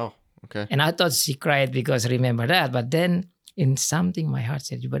 Oh, wow. Okay. And I thought she cried because remember that. But then in something, my heart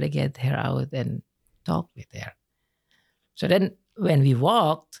said, you better get her out and talk with her. So then when we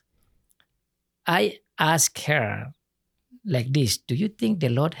walked, I asked her like this, do you think the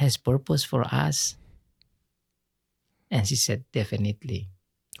Lord has purpose for us? And she said, definitely.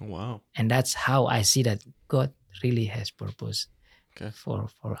 Oh, wow. And that's how I see that God really has purpose for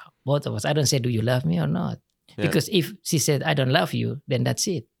both of us. I don't say, do you love me or not? Yeah. Because if she said, I don't love you, then that's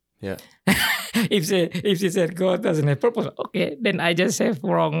it. Yeah. if she said God doesn't have purpose, okay, then I just have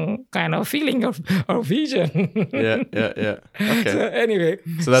wrong kind of feeling or vision. Yeah. Okay. So anyway.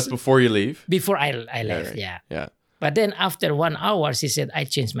 So that's before you leave? Before I left, Yeah. But then after 1 hour, she said, I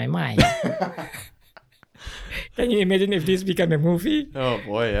changed my mind. Can you imagine if this became a movie? Oh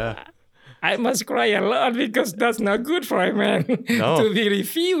boy, yeah. I must cry a lot because that's not good for a man to be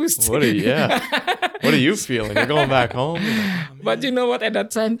refused. What are you feeling? You're going back home? But you know what? At that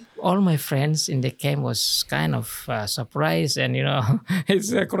time, all my friends in the camp was kind of surprised and,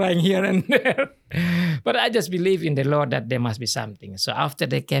 it's crying here and there. But I just believe in the Lord that there must be something. So after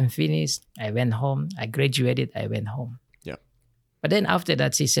the camp finished, I went home. I graduated. I went home. Yeah. But then after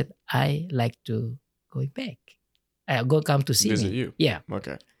that, she said, I like to go back. Come to see Visit me. you? Yeah.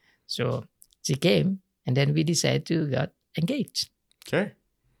 Okay. So she came, and then we decided to get engaged. Okay.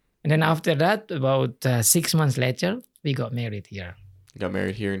 And then after that, about 6 months later, we got married here. You got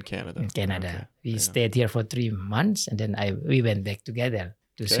married here in Canada? In Canada. Okay. We stayed here for 3 months, and then we went back together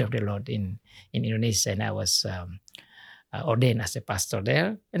to serve the Lord in Indonesia. And I was ordained as a pastor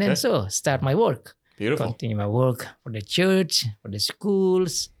there. And then so start my work. Beautiful. Continue my work for the church, for the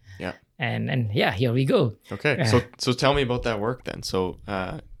schools. Yeah. And here we go. Okay. So tell me about that work then. So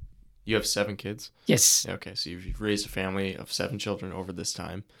you have 7 kids? Yes. Okay. So you've raised a family of 7 children over this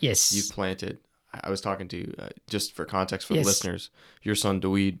time. Yes. You've planted. I was talking to, just for context for the listeners, your son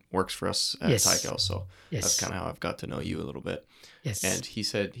Daweed works for us at Tykel. So that's kind of how I've got to know you a little bit. Yes. And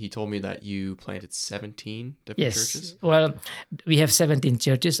he told me that you planted 17 different churches. Well, we have 17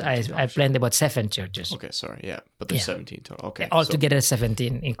 churches. I planted about 7 churches. Okay, sorry. Yeah, but there's 17 total. Okay. Altogether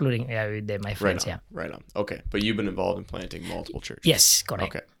 17, including with my friends. Right on. Okay. But you've been involved in planting multiple churches. Yes,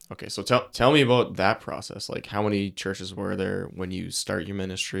 correct. Okay. So tell me about that process. Like, how many churches were there when you start your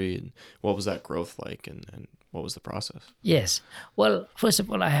ministry, and what was that growth like? And what was the process? Yes. Well, first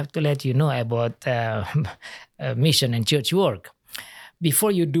of all, I have to let you know about mission and church work.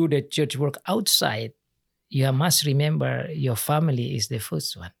 Before you do the church work outside, you must remember your family is the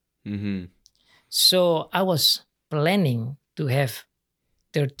first one. Mm-hmm. So I was planning to have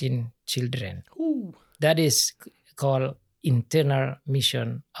 13 children. Ooh. That is called internal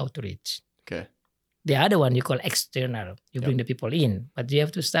mission outreach. Okay. The other one you call external. You bring the people in, but you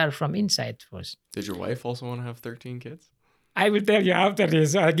have to start from inside first. Did your wife also want to have 13 kids? I will tell you after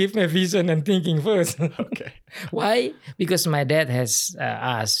this. I'll give my vision and thinking first. Okay. Why? Because my dad has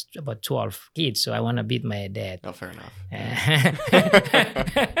asked about 12 kids, so I want to beat my dad. Oh, fair enough.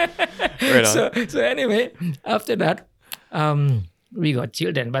 Right on. So anyway, after that, we got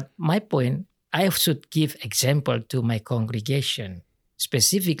children. But my point, I should give example to my congregation,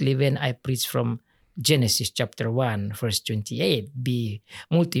 specifically when I preach from Genesis chapter 1, verse 28, be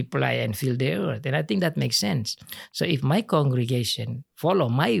multiply and fill the earth. And I think that makes sense. So if my congregation follow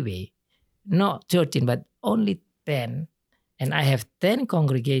my way, not 13, but only 10, and I have 10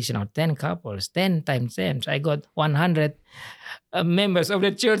 congregation or 10 couples, 10 times 10, I got 100 members of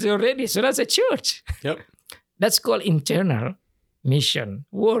the church already. So that's a church. Yep. That's called internal mission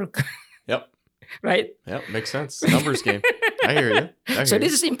work. Yep. Right? Yep. Makes sense. Numbers game. I hear you. So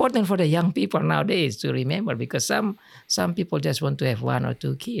this is important for the young people nowadays to remember, because some people just want to have 1 or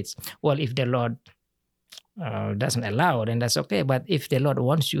 2 kids. Well, if the Lord doesn't allow, then that's okay. But if the Lord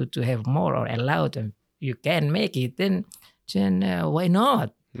wants you to have more or allow them, you can make it, then why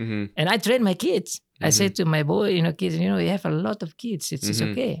not? Mm-hmm. And I train my kids. Mm-hmm. I say to my boy, kids, you have a lot of kids. It's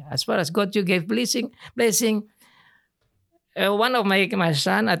okay. As far as God you gave blessing. One of my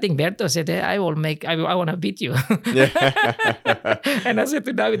son, I think Berto said, I want to beat you. And I said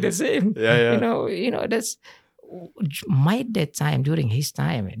to David the same. Yeah. That's that time, during his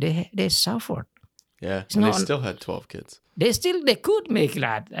time, they suffered. Yeah, and they still had 12 kids. They could make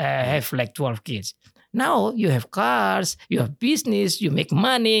that, have like 12 kids. Now you have cars, you have business, you make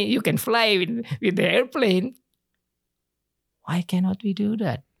money, you can fly with the airplane. Why cannot we do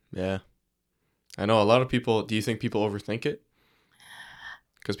that? Yeah. I know a lot of people, do you think people overthink it?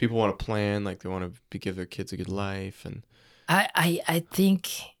 Because people want to plan, like they want to give their kids a good life. And I think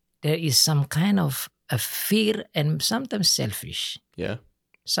there is some kind of a fear and sometimes selfish. Yeah.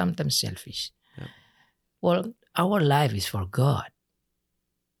 Sometimes selfish. Yeah. Well, our life is for God.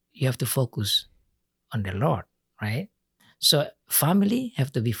 You have to focus on the Lord, right? So family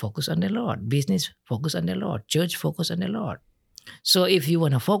have to be focused on the Lord. Business, focus on the Lord. Church, focus on the Lord. So if you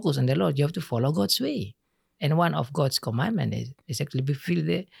want to focus on the Lord, you have to follow God's way. And one of God's commandments is actually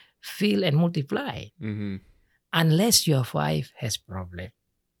fill and multiply. Mm-hmm. Unless your wife has problem.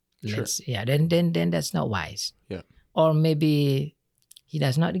 Sure. Then that's not wise. Yeah. Or maybe he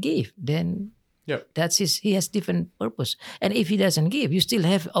does not give. Then yep. He has different purpose. And if he doesn't give, you still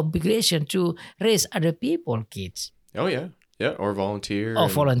have obligation to raise other people, kids. Oh yeah. Yeah, or volunteer.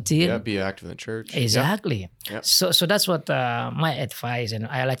 Yeah, be active in the church. Exactly. Yeah. So that's what my advice, and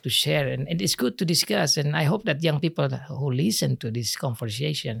I like to share. And it's good to discuss. And I hope that young people who listen to this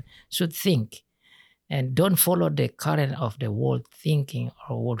conversation should think and don't follow the current of the world thinking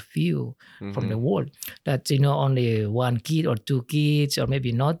or world view from the world. That, only 1 kid or 2 kids or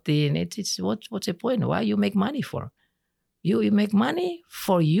maybe nothing. It's what's the point? Why you make money for? You make money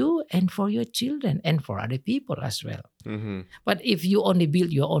for you and for your children and for other people as well. Mm-hmm. But if you only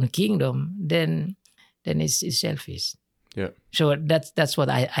build your own kingdom, then it's selfish. Yeah. So that's what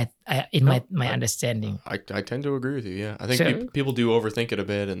I in my understanding. I tend to agree with you. Yeah, I think people do overthink it a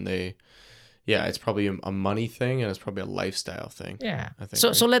bit, and it's probably a money thing, and it's probably a lifestyle thing. Yeah. I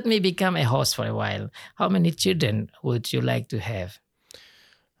think. So let me become a host for a while. How many children would you like to have?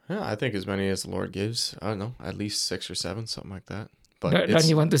 Yeah, I think as many as the Lord gives. I don't know, at least 6 or 7, something like that. But don't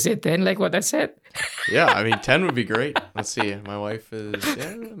you want to say 10 like what I said? Yeah, I mean 10 would be great. Let's see. My wife is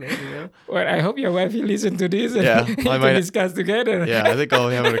maybe. Yeah. Well, I hope your wife will listen to this and I might discuss together. Yeah, I think I'll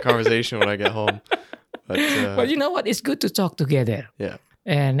have a conversation when I get home. But you know what? It's good to talk together. Yeah.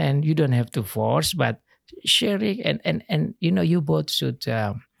 And you don't have to force, but sharing and you both should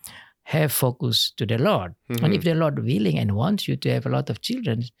have focus to the Lord. Mm-hmm. And if the Lord willing and wants you to have a lot of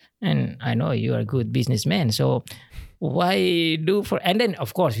children, and I know you are a good businessman, so why do for? And then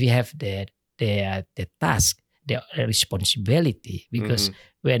of course we have the task, the responsibility, because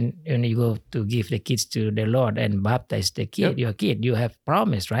when you go to give the kids to the Lord and baptize the kid, your kid, you have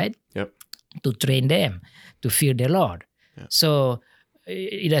promise, right? Yep. To train them to fear the Lord. Yep. So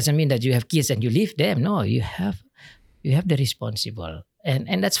it doesn't mean that you have kids and you leave them. No, you have the responsible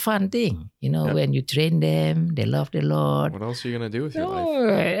And that's fun thing, Yep. when you train them, they love the Lord. What else are you gonna do with your life? Oh,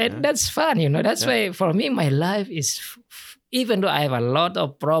 and Yeah. that's fun, That's Yeah. why for me, my life is, even though I have a lot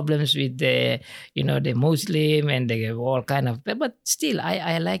of problems with the Muslim and the all kind of, but still,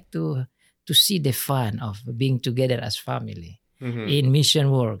 I like to see the fun of being together as family Mhm. in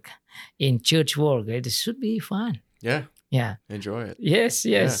mission work, in church work. It should be fun. Yeah. Yeah. Enjoy it. Yes.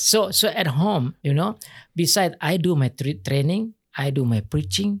 Yeah. So at home, besides I do my training, I do my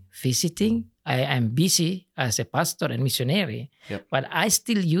preaching, visiting. I am busy as a pastor and missionary, Yep. but I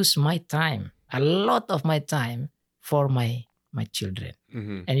still use my time, a lot of my time, for my children.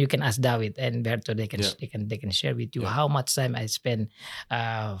 Mhm. And you can ask David and Berto; they can Yeah. they can share with you Yeah. how much time I spend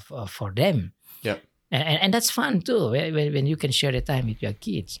for them. Yep. And that's fun too when you can share the time with your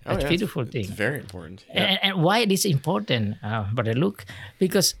kids. Oh, That's yeah, a beautiful thing. It's very important. Yeah. And why it is important, Brother Luke?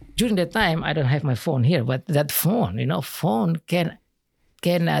 Because during that time, I don't have my phone here, but that phone, phone can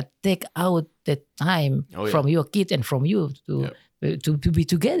take out the time Oh, yeah. from your kid and from you to be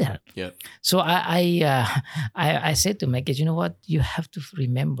together. Yep. So I said to my kids, you know what? You have to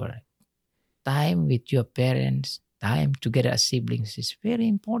remember, time with your parents, time together as siblings is very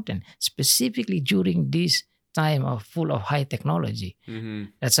important, specifically during this time of full of high technology.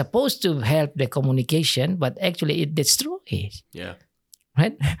 Mhm. That's supposed to help the communication, but actually it destroys, Yeah.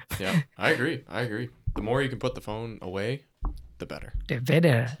 right? Yeah. I agree. The more you can put the phone away, the better. The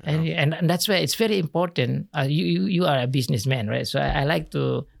better. And that's why it's very important. You are a businessman, right? So I like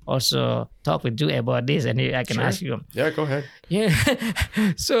to also talk with you about this, and I can Sure. ask you. Yeah, go ahead. Yeah.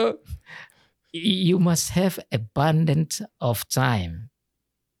 So you must have abundance of time.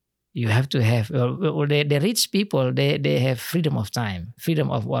 You have to have the rich people. They have freedom of time, freedom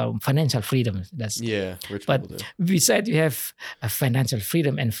of financial freedom. That's Yeah, rich But people do. besides you have a financial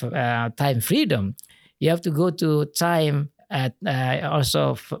freedom and time freedom, you have to go to time at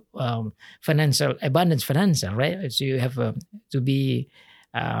also financial abundance, financial, right? So you have to be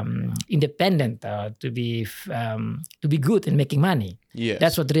independent, to be good in making money. Yes.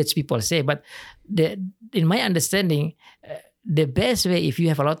 That's what rich people say. But in my understanding, the best way, if you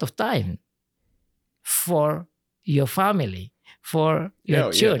have a lot of time for your family, for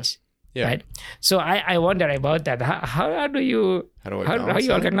your church, Yeah. right? So I wonder about that. How do you How do I how balance you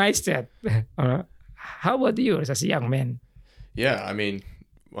that? organize that? How about you as a young man? Yeah, I mean,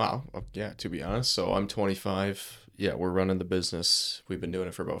 wow. Yeah, to be honest. So I'm 25. Yeah, we're running the business. We've been doing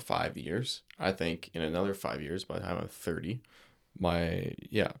it for about 5 years. I think in another 5 years, by the time I'm 30,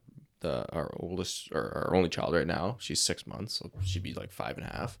 our oldest or our only child right now, she's 6 months. So she'd be like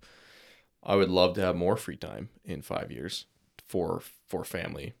 5.5. I would love to have more free time in 5 years for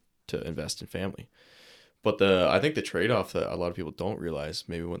family, to invest in family. But I think the trade-off that a lot of people don't realize,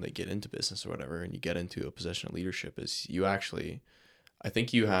 maybe when they get into business or whatever, and you get into a position of leadership, is I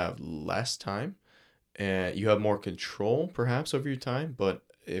think you have less time and you have more control perhaps over your time. But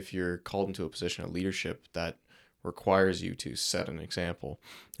if you're called into a position of leadership, that requires you to set an example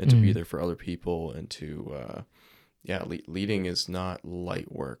and to be there for other people, and to, leading is not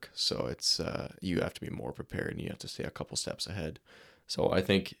light work. So it's, you have to be more prepared and you have to stay a couple steps ahead. So I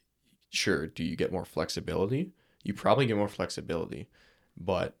think, sure, do you get more flexibility? You probably get more flexibility,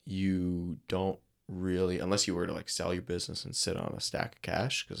 but you don't really, unless you were to like sell your business and sit on a stack of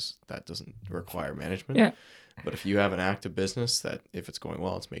cash, because that doesn't require management. Yeah. But if you have an active business that, if it's going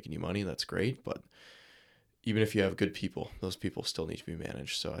well, it's making you money, that's great. But even if you have good people, those people still need to be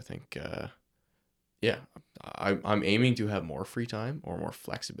managed. So I think, I'm aiming to have more free time or more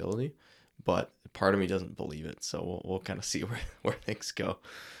flexibility, but part of me doesn't believe it. So we'll kind of see where things go.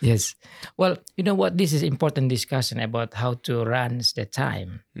 Yes. Well, you know what? This is important discussion about how to run the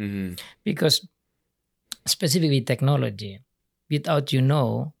time, Mm-hmm. because specifically with technology, without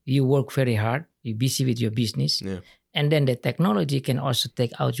you work very hard, you're busy with your business, Yeah. and then the technology can also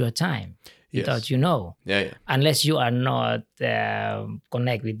take out your time without Yes. Yeah. unless you are not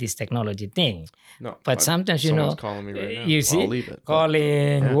connect with this technology thing. No. But sometimes someone's calling me right now. you see, I'll leave it.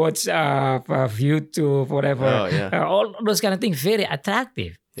 calling, Yeah. WhatsApp, YouTube, whatever, Oh, yeah. all those kind of things, very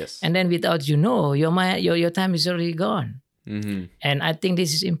attractive. Yes. And then without your time is already gone. Mm-hmm. And I think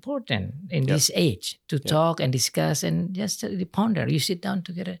this is important in this age to talk and discuss and just ponder. You sit down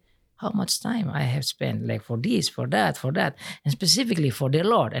together. How much time I have spent, like for this, for that, and specifically for the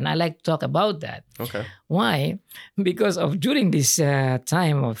Lord. And I like to talk about that. Okay. Why? Because of during this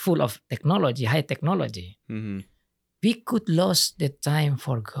time of full of technology, high technology, Mm-hmm. we could lose the time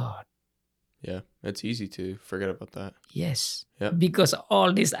for God. Yeah. It's easy to forget about that. Yes. Yep. Because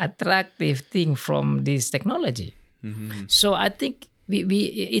all this attractive thing from this technology. Mm-hmm. So I think we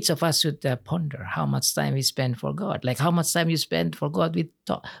each of us should ponder how much time we spend for God. Like how much time you spend for God we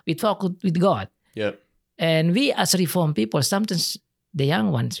talk with God. Yep. And we as Reformed people, sometimes the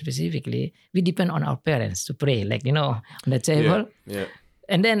young ones specifically, we depend on our parents to pray, like, on the table. Yeah.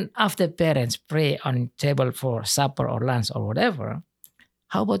 And then after parents pray on table for supper or lunch or whatever,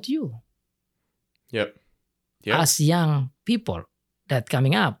 how about you? Yep. Yeah. As young people that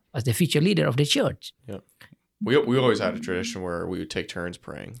coming up as the future leader of the church. Yeah. We always had a tradition where we would take turns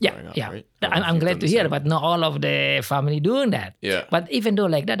praying. Growing up, right? I'm glad to hear, but not all of the family doing that. Yeah. But even though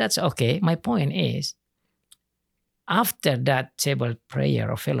like that, that's okay. My point is, after that table prayer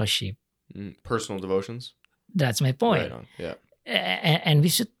or fellowship, personal devotions. that's my point. Right on. Yeah. And we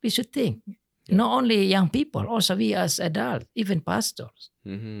should think, not only young people, also we as adults, even pastors,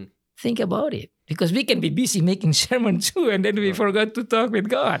 think about it, because we can be busy making sermons too, and then we forgot to talk with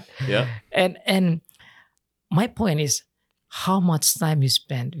God. Yeah. And my point is, how much time you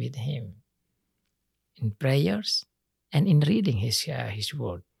spend with Him in prayers and in reading His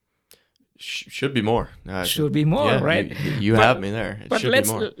word. Should be more. Should be more, right? You have me there. It should be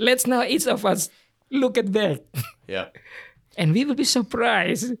more. Let's now each of us look at back. Yeah. And we will be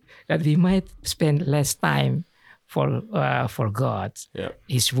surprised that we might spend less time for God,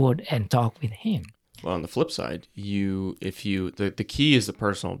 His word, and talk with Him. Well, on the flip side, the key is the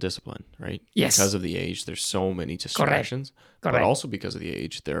personal discipline, right? Yes. Because of the age, there's so many distractions. Correct. But also because of the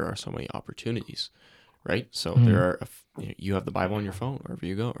age, there are so many opportunities, right? So there are, you have the Bible on your phone wherever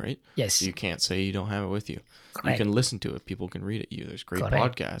you go, right? Yes. So you can't say you don't have it with you. Correct. You can listen to it. People can read it. There's great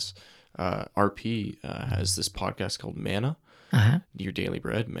podcasts. RP has this podcast called Manna. Your Daily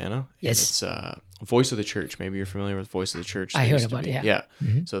Bread, Manna. Yes. And it's Voice of the Church. Maybe you're familiar with Voice of the Church. I heard about it, Yeah.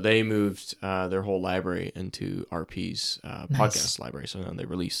 So they moved their whole library into RP's podcast library. So now they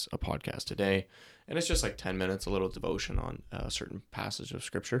release a podcast today. And it's just like 10 minutes, a little devotion on a certain passage of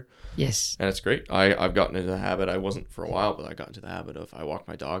scripture. Yes. And it's great. I've gotten into the habit. I wasn't for a while, but I got into the habit of I walk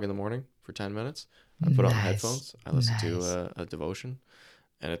my dog in the morning for 10 minutes. I put on headphones. I listen to a devotion.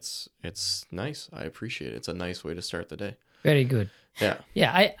 And it's nice. I appreciate it. It's a nice way to start the day. Very good. Yeah.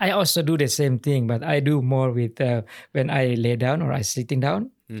 Yeah, I also do the same thing, but I do more with when I lay down or I sitting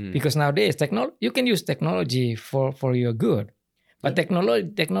down. Because nowadays you can use technology for your good. But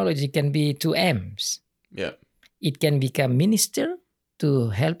technology can be two ends. Yeah. It can become minister to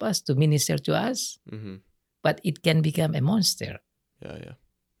help us, to minister to us. But it can become a monster. Yeah.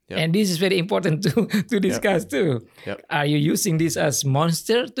 And this is very important to discuss too. Yep. Are you using this as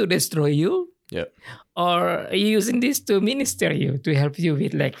monster to destroy you? Yep. Or are you using this to minister you, to help you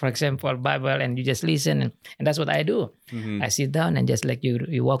with, like, for example, Bible, and you just listen. And that's what I do. I sit down and just like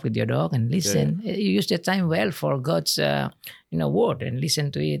you walk with your dog and listen. You use the time well for God's word and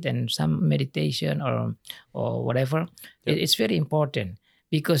listen to it, and some meditation or whatever. It's very important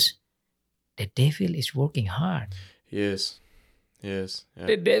because the devil is working hard. Yes. Yeah.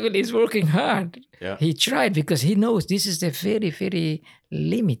 The devil is working hard. Yeah. He tried because he knows this is the very, very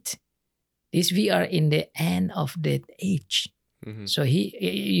limit. We are in the end of the age. So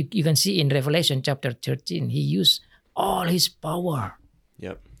you can see in Revelation chapter 13, he used all his power.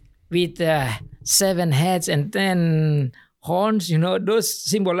 Yep. With 7 heads and 10 horns, those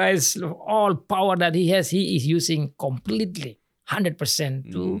symbolize all power that he has. He is using completely,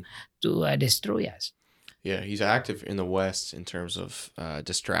 100% to destroy us. Yeah, he's active in the West in terms of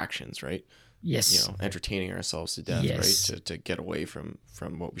distractions, right? Yes. Entertaining ourselves to death, right? To get away from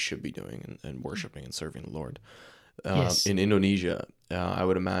what we should be doing and worshiping and serving the Lord. In Indonesia, I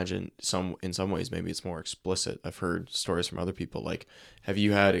would imagine in some ways maybe it's more explicit. I've heard stories from other people. Like, have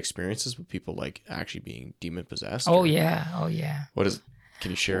you had experiences with people like actually being demon possessed? Oh yeah. Can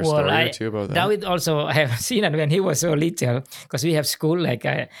you share a story or two about that? David also, I have seen it when he was so little, because we have school, like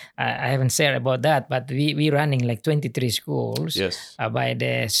I haven't shared about that, but we running like 23 schools by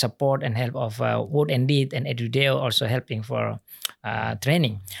the support and help of Word and Deed, and Edudeo also helping for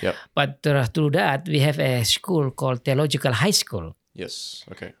training. Yep. But through that, we have a school called Theological High School. Yes,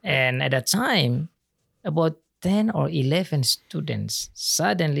 okay. And at that time, about 10 or 11 students,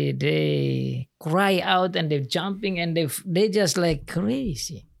 suddenly they cry out and they're jumping and they just like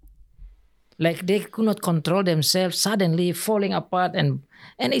crazy. Like they could not control themselves, suddenly falling apart, and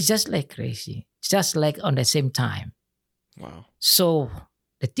it's just like crazy. Just like on the same time. Wow. So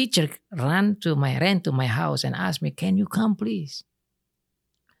the teacher ran to my house and asked me, "Can you come please?"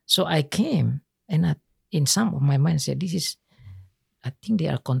 So I came, and in some of my mind said, I think they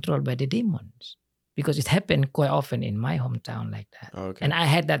are controlled by the demons. Because it happened quite often in my hometown like that. Okay. And I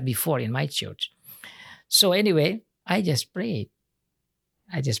had that before in my church. So anyway, I just prayed.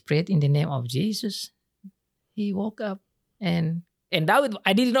 In the name of Jesus. He woke up and And David,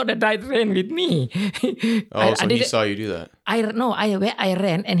 I didn't know that David ran with me. So he saw you do that. I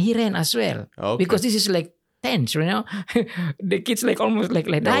ran and he ran as well. Okay. Because this is like tense, the kids like almost like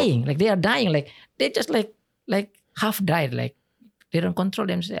dying, like they are dying, like they just like half died, like they don't control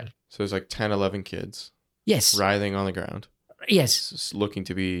themselves. So there's like 10, 11 kids. Yes. Writhing on the ground. Yes. Just looking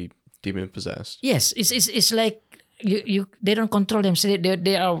to be demon possessed. Yes. It's like you they don't control themselves.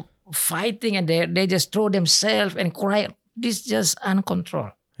 They are fighting and they just throw themselves and cry. This just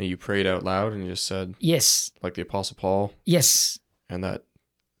uncontrolled. And you prayed out loud and you just said, yes, like the Apostle Paul. Yes. And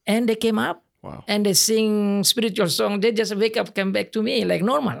they came up. Wow. And they sing spiritual song. They just wake up, come back to me like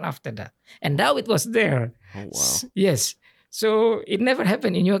normal after that. And David was there. Oh, wow. Yes. So it never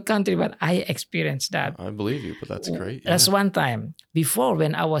happened in your country, but I experienced that. I believe you, but that's great. That's one time. Before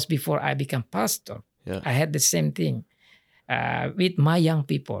I became pastor, I had the same thing with my young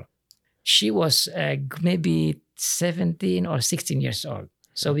people. She was maybe 17 or 16 years old.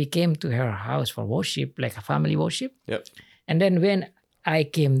 So we came to her house for worship, like a family worship. Yep. And then when I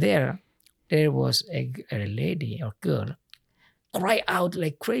came there was a lady or girl cry out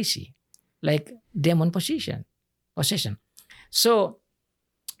like crazy, like demon possession. So,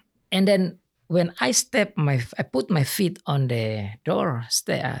 and then when I put my feet on the door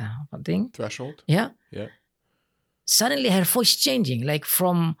threshold. Yeah. Yeah. Suddenly her voice changing, like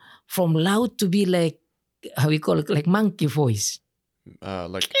from loud to be like, how we call it, like monkey voice.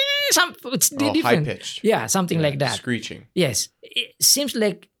 Like it's different. High pitched. Yeah, something like that. Screeching. Yes. It seems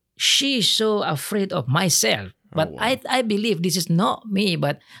like she's so afraid of myself. But wow. I believe this is not me,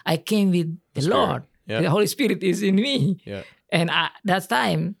 but I came with the Lord. Yeah. The Holy Spirit is in me. Yeah. And that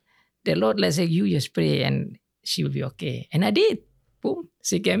time, the Lord, let's say, you just pray and she will be okay. And I did. Boom.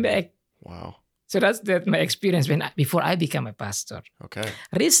 She came back. Wow. So that's my experience before I became a pastor. Okay.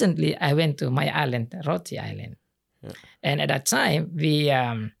 Recently, I went to my island, Roti Island. Yeah. And at that time, we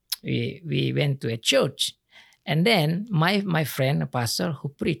went to a church. And then my friend, a pastor, who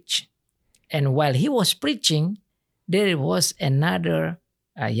preached. And while he was preaching, there was another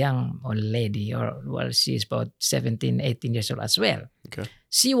young lady, she's about 17, 18 years old as well. Okay.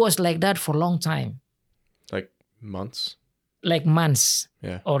 She was like that for a long time. Like months? Like months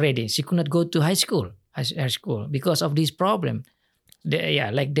already. She could not go to her school because of this problem.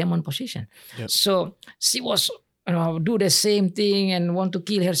 Like demon possession. Yep. So she was do the same thing and want to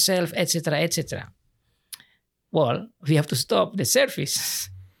kill herself, etc., etc. Well, we have to stop the service.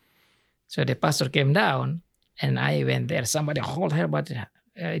 So the pastor came down and I went there. Somebody hold her, but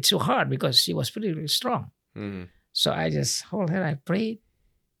it's so hard because she was pretty strong. Mm-hmm. So I just hold her, I prayed.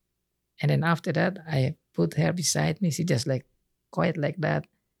 And then after that, I put her beside me. She just like quiet like that.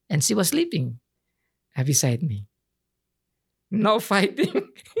 And she was sleeping beside me. No fighting.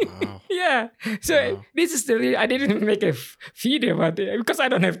 Wow. Yeah. So this is I didn't make a video about it because I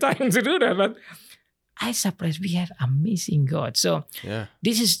don't have time to do that. But I surprised we have amazing God. So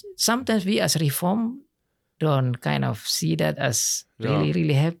this is sometimes we as Reform don't kind of see that as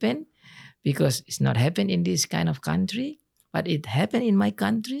really happen because it's not happened in this kind of country, but it happened in my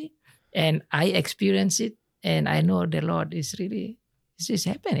country and I experience it and I know the Lord is really, it's just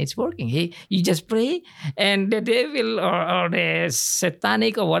happened. It's working. You just pray and the devil or the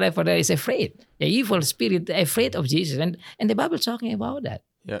satanic or whatever that is afraid. The evil spirit afraid of Jesus. And the Bible is talking about that.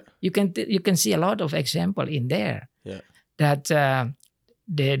 Yeah. You can see a lot of example in there. Yeah. That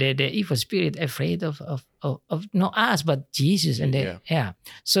the evil spirit afraid of not us but Jesus and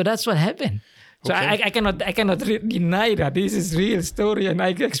So that's what happened. So I cannot deny that this is real story and I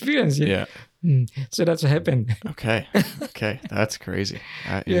experienced it. Yeah. So that's what happened. Okay. That's crazy.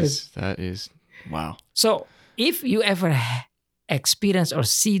 That is wow. So if you ever experience or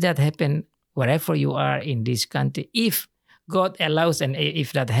see that happen wherever you are in this country, if God allows and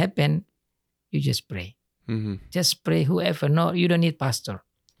if that happen, you just pray. Mm-hmm. Just pray whoever. No, you don't need pastor.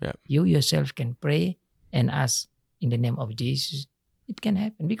 Yeah. You yourself can pray and ask in the name of Jesus. It can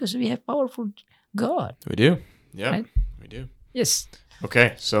happen because we have powerful God. We do. Yeah, right? We do. Yes.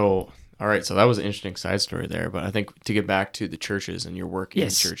 Okay, so all right, so that was an interesting side story there, but I think to get back to the churches and your work in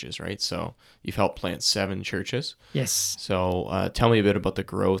churches, right? So you've helped plant 7 churches. Yes. So tell me a bit about the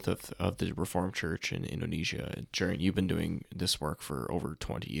growth of the Reformed Church in Indonesia. You've been doing this work for over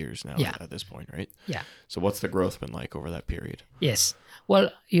 20 years now at this point, right? Yeah. So what's the growth been like over that period? Yes.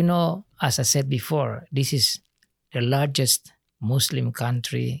 Well, as I said before, this is the largest Muslim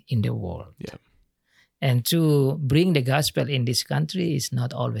country in the world. Yeah. And to bring the gospel in this country is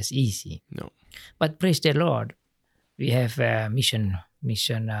not always easy. No. But praise the Lord, we have a mission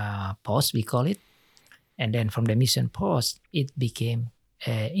post, we call it. And then from the mission post, it became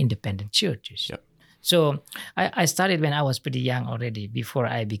independent churches. Yep. So I started when I was pretty young already. Before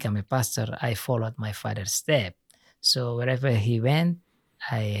I became a pastor, I followed my father's step. So wherever he went,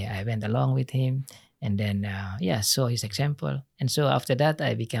 I went along with him, and then saw his example. And so after that,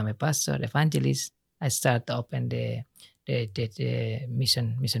 I became a pastor, evangelist. I started to open the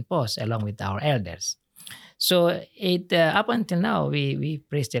mission post along with our elders. So it up until now, we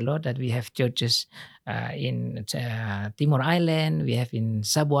praise the Lord that we have churches in Timor Island, we have in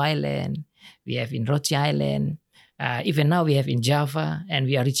Sabo Island, we have in Rochi Island, even now we have in Java, and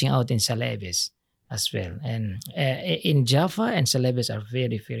we are reaching out in Celebes as well. And in Java and Celebes are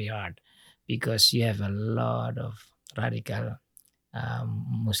very, very hard because you have a lot of radical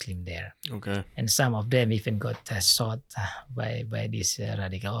Muslim there. Okay. And some of them even got shot by this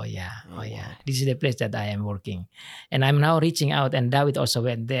radical. Oh yeah. Wow. This is the place that I am working, and I'm now reaching out. And David also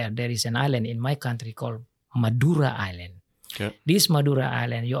went there. There is an island in my country called Madura Island. Okay. This Madura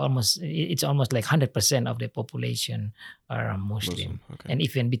Island, it's almost like 100% of the population are Muslim. Okay. And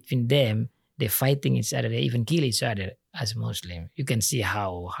even between them, they're fighting each other. They even kill each other as Muslim. You can see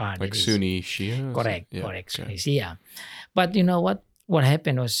how hard like it is. Sunni Shia. Correct. Okay. Sunni Shia. But you know what? What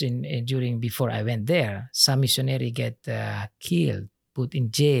happened was during before I went there, some missionary get killed, put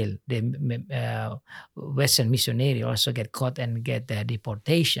in jail. The Western missionary also get caught and get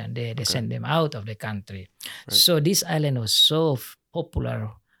deportation. They send them out of the country. Right. So this island was so popular,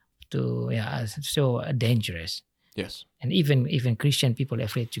 so dangerous. Yes. And even Christian people are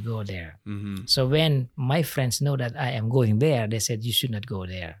afraid to go there. Mm-hmm. So when my friends know that I am going there, they said you should not go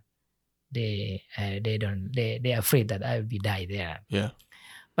there. They're afraid that I will be die there. Yeah.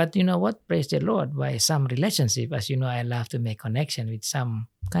 But you know what? Praise the Lord. By some relationship, as you know, I love to make connection with some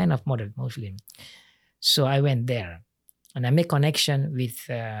kind of moderate Muslim. So I went there, and I make connection with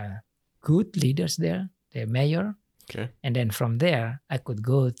good leaders there, the mayor. Okay. And then from there, I could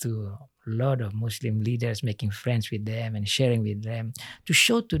go to a lot of Muslim leaders, making friends with them and sharing with them to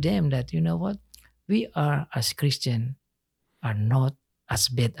show to them that, you know what, we are as Christian are not as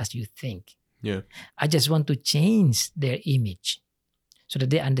bad as you think. Yeah. I just want to change their image so that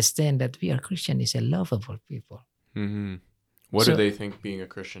they understand that we are Christian is a lovable people. Mm-hmm. What do they think being a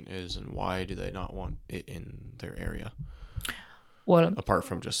Christian is, and why do they not want it in their area? Well, apart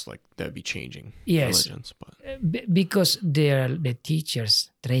from just like that'd be changing religions, but because the teachers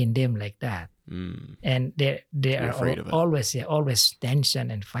train them like that, and they are always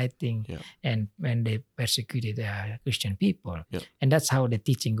tension and fighting, and when they persecuted Christian people, and that's how the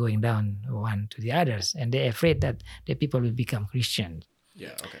teaching going down one to the others, and they're afraid that the people will become Christian.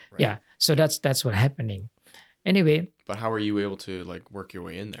 Yeah. Okay. Right. Yeah. So that's what's happening. Anyway. But how are you able to like work your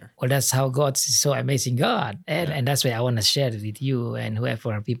way in there? Well, that's how God's so amazing God. And that's why I want to share it with you and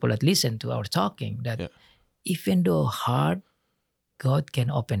whoever people that listen to our talking, that even though hard, God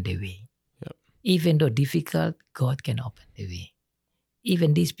can open the way. Yep. Even though difficult, God can open the way.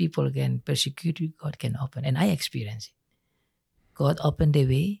 Even these people can persecute you, God can open. And I experienced it. God opened the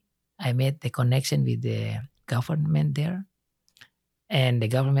way. I made the connection with the government there. And the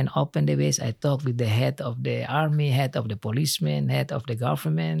government opened the ways. I talked with the head of the army, head of the policemen, head of the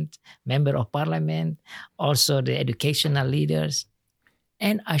government, member of parliament, also the educational leaders.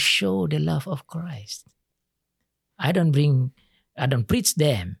 And I show the love of Christ. I don't preach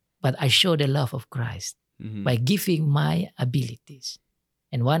them, but I show the love of Christ by giving my abilities.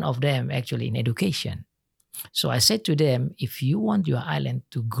 And one of them actually in education. So I said to them, if you want your island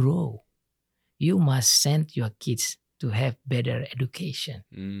to grow, you must send your kids to have better education.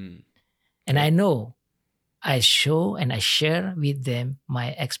 And I know I show and I share with them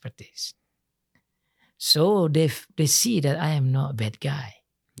my expertise. So they see that I am not a bad guy.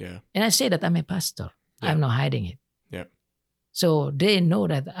 Yeah. And I say that I'm a pastor. I'm not hiding it. Yeah. So they know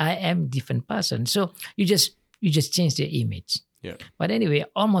that I am different person. So you just change their image. Yeah. But anyway,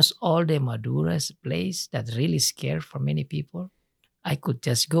 almost all the Maduras place that really scared for many people, I could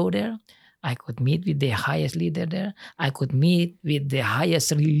just go there. I could meet with the highest leader there. I could meet with the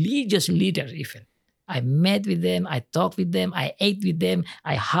highest religious leader even. I met with them. I talked with them. I ate with them.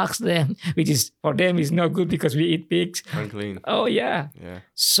 I hugged them, which is for them is not good because we eat pigs. Unclean. Oh, yeah. Yeah.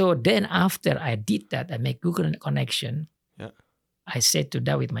 So then after I did that, I make Google connection. Yeah. I said to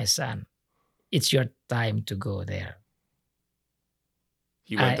David, my son, it's your time to go there.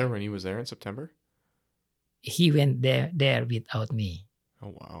 He went there when he was there in September? He went there without me.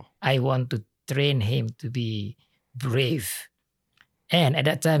 Oh, wow. I want to train him to be brave. And at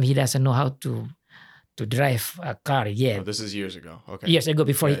that time, he doesn't know how to drive a car yet. Oh, this is years ago. Okay. Years ago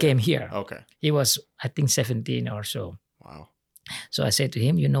before he came here. Okay. He was, I think, 17 or so. Wow. So I said to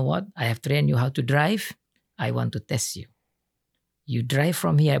him, you know what? I have trained you how to drive. I want to test you. You drive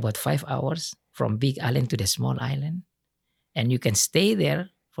from here about 5 hours. from big island to the small island, and you can stay there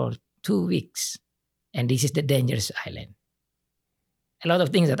for 2 weeks. And this is the dangerous island. A lot of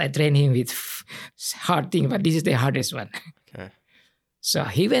things that I train him with, hard thing, but this is the hardest one. Okay. So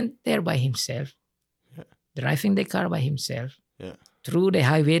he went there by himself, Yeah. driving the car by himself, Yeah. through the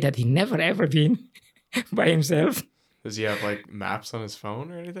highway that he never ever been by himself. Does he have like maps on his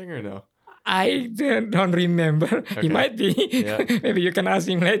phone or anything, or no? I don't remember. Okay. He might be. Yeah. Maybe you can ask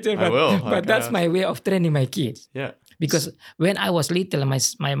him later. But, I will. But that's my way of training my kids. Yeah. Because when I was little,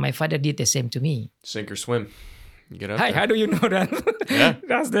 my father did the same to me. Sink or swim. You get out Hi, there. how do you know that? Yeah.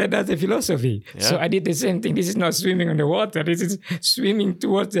 That's the philosophy. Yeah. So I did the same thing. This is not swimming on the water. This is swimming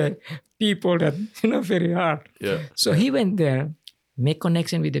towards the people that very hard. Yeah. So he went there, make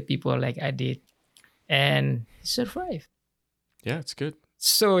connection with the people like I did, and survived. Yeah, it's good.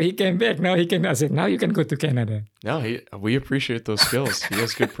 So he came back. Now I said, now you can go to Canada. No, we appreciate those skills. He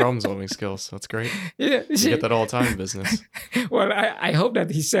has good problem solving skills. That's great. Yeah, You get that all the time in business. Well, I hope that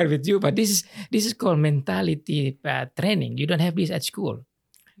he shared with you, but this is called mentality training. You don't have this at school,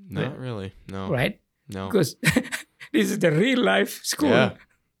 Not really. No. right? No. Because this is the real life school.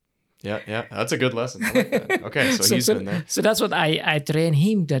 Yeah. Yeah. That's a good lesson. I like that. Okay, so he's been there. So that's what I train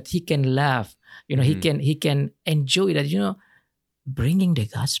him, that he can laugh. He can enjoy that. Bringing the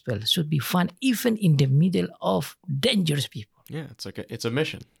gospel should be fun, even in the middle of dangerous people. Yeah, it's a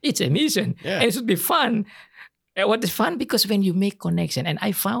mission. It's a mission, Yeah. and it should be fun. What is fun? Because when you make connection, and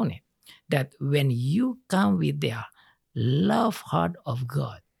I found it, that when you come with the love heart of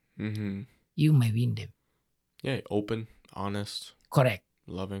God, Mm-hmm. you may win them. Yeah, open, honest, Correct.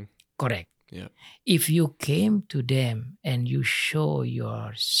 loving. Correct. Yeah. If you came to them and you show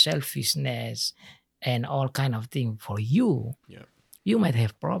your selfishness and all kind of thing for you, Yeah. you might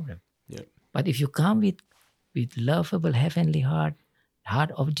have problem. Yeah. But if you come with lovable heavenly heart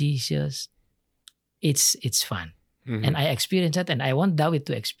of Jesus, it's fun. Mhm. And I experienced that, and I want David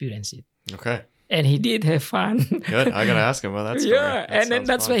to experience it. Okay. And he did have fun. Good. I gotta ask him about that story. Yeah, and then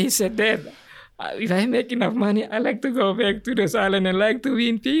that's why he said that. If I make enough money, I like to go back to those islands and like to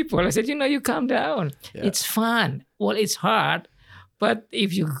win people. I said, you calm down. Yeah. It's fun. Well, it's hard, but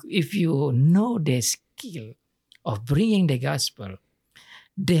if you know the skill of bringing the gospel,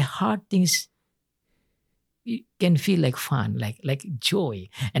 the hard things can feel like fun, like joy.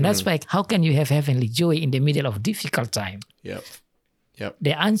 And that's why, how can you have heavenly joy in the middle of difficult time? Yep.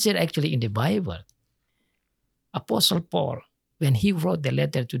 The answer actually in the Bible. Apostle Paul, when he wrote the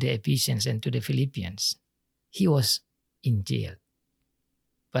letter to the Ephesians and to the Philippians, he was in jail.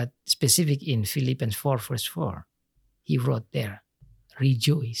 But specific in Philippians 4 verse 4, he wrote there,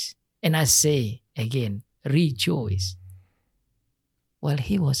 rejoice. And I say again, rejoice. Well,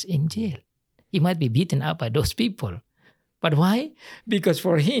 he was in jail. He might be beaten up by those people. But why? Because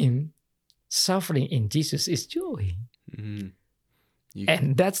for him, suffering in Jesus is joy. Mm-hmm.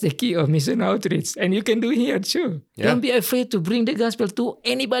 And that's the key of mission outreach. And you can do here too. Yeah. Don't be afraid to bring the gospel to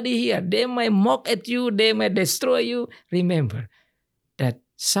anybody here. They might mock at you. They might destroy you. Remember that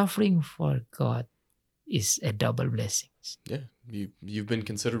suffering for God is a double blessing. Yeah. You've been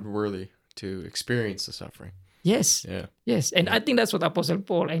considered worthy to experience the suffering. Yes. Yeah. Yes. And I think that's what Apostle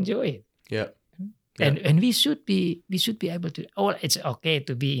Paul enjoyed. Yeah. And we should be able to. Oh, it's okay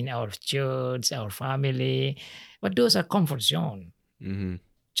to be in our church, our family, but those are comfort zone. Mm-hmm.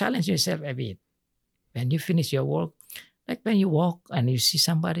 Challenge yourself a bit. When you finish your work, like when you walk and you see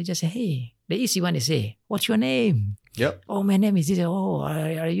somebody, just say, hey. The easy one is say, what's your name? Yep. Oh, my name is this. Oh,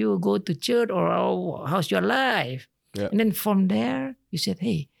 are you go to church, or oh, how's your life? Yeah. And then from there, you said,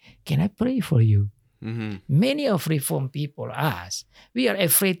 hey, can I pray for you? Mm-hmm. Many of Reformed people ask, we are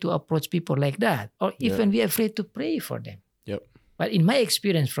afraid to approach people like that, or even we are afraid to pray for them. Yep. But in my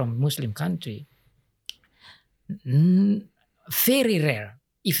experience from Muslim country, very rare,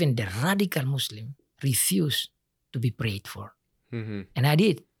 even the radical Muslim refuse to be prayed for. Mm-hmm. And I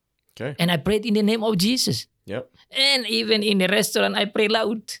did. Okay. And I prayed in the name of Jesus. Yep. And even in the restaurant, I pray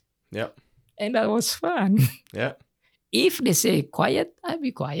loud. Yep. And that was fun. Yeah. If they say quiet, I'll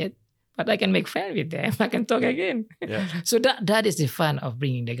be quiet. But I can make friends with them. I can talk again. Yeah. So that is the fun of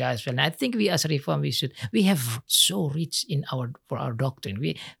bringing the gospel. And I think we as Reform, we have so rich for our doctrine.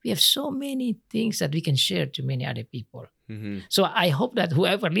 We have so many things that we can share to many other people. Mm-hmm. So I hope that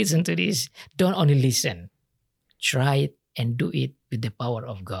whoever listens to this, don't only listen. Try it and do it with the power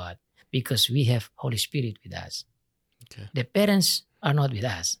of God, because we have Holy Spirit with us. Okay. The parents are not with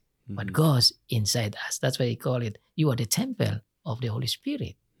us, but God's inside us. That's why they call it, you are the temple of the Holy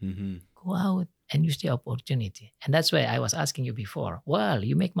Spirit. Mm-hmm. Go out and use the opportunity. And that's why I was asking you before, well,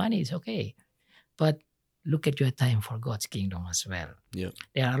 you make money, it's okay. But look at your time for God's kingdom as well. Yep.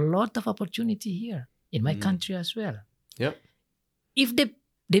 There are a lot of opportunity here in my country as well. Yep. If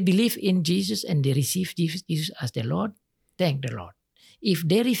they believe in Jesus and they receive Jesus as the Lord, thank the Lord. If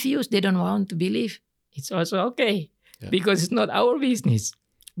they refuse, they don't want to believe, it's also okay. Yeah. Because it's not our business.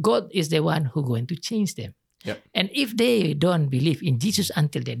 God is the one who going to change them. Yep. And if they don't believe in Jesus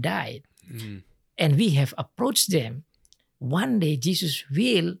until they died, and we have approached them, one day Jesus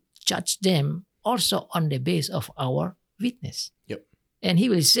will judge them also on the basis of our witness. Yep. And he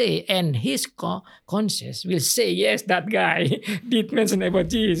will say, and his conscience will say, yes, that guy did mention about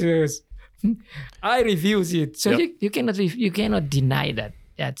Jesus. I refuse it. So you cannot deny that.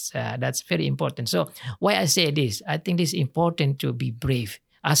 That's very important. So why I say this, I think this is important to be brave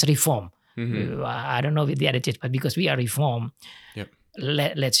as Reform. I don't know with the other church, but because we are Reform,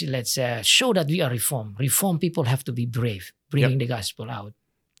 let's show that we are Reform. Reform people have to be brave, bringing the gospel out.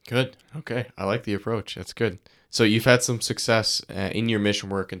 Good. Okay. I like the approach. That's good. So you've had some success in your mission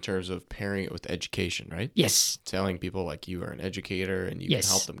work in terms of pairing it with education, right? Yes. Telling people like you are an educator and you can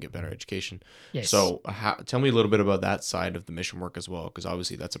help them get better education. Yes. So tell me a little bit about that side of the mission work as well, because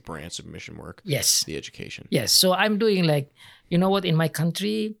obviously that's a branch of mission work. Yes. The education. Yes. So I'm doing you know what, in my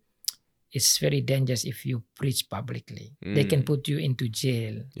country, it's very dangerous if you preach publicly. They can put you into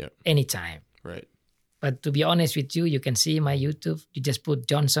jail anytime. Right. But to be honest with you, you can see my YouTube. You just put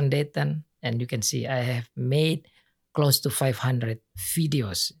Johnson Dayton, and you can see I have made close to 500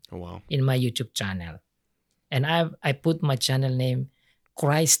 videos in my YouTube channel. And I put my channel name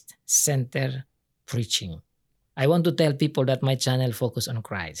Christ Center Preaching. I want to tell people that my channel focus on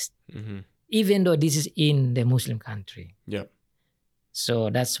Christ, even though this is in the Muslim country. Yep. So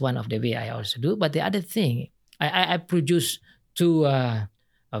that's one of the way I also do. But the other thing, I produce 2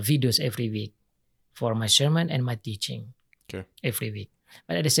 videos every week for my sermon and my teaching every week.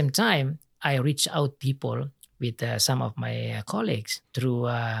 But at the same time, I reach out people with some of my colleagues through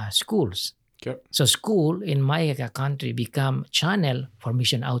schools. So school in my country become channel for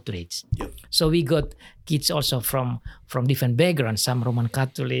mission outreach. So we got kids also from different backgrounds, some Roman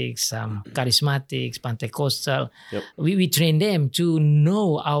Catholics, some charismatics, Pentecostal. We train them to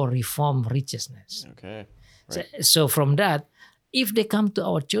know our Reformed righteousness. Okay. Right. So from that, if they come to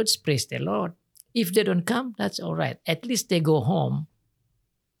our church, praise the Lord. If they don't come, that's all right. At least they go home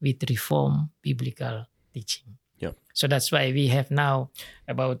with Reformed biblical teaching. So that's why we have now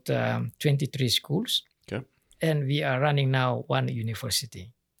about 23 schools. And we are running now 1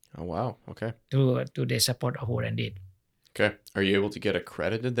 university. Oh, wow. Okay. To the support of Word and Deed. Okay. Are you able to get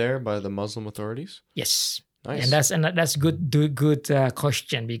accredited there by the Muslim authorities? Yes. Nice. And that's good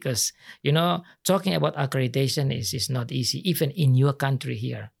question, because, talking about accreditation is not easy, even in your country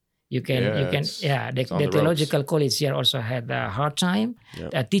here. The theological college here also had a hard time.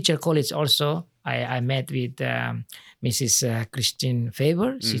 The teacher college also, I met with Mrs. Christine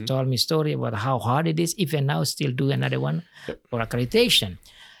Faber. She told me a story about how hard it is. Even now, still do another one for accreditation.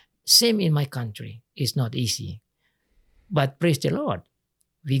 Same in my country. It's not easy. But praise the Lord,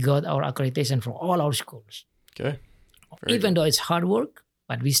 we got our accreditation for all our schools. Okay. Even though it's hard work,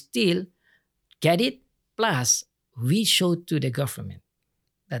 but we still get it. Plus, we show to the government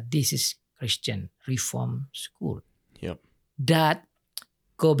that this is Christian Reform School. That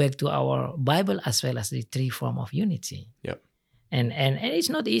go back to our Bible as well as the 3 form of unity. And it's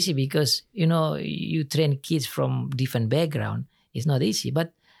not easy because, you train kids from different background. It's not easy,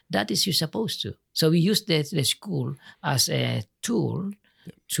 but that is you're supposed to. So we use the school as a tool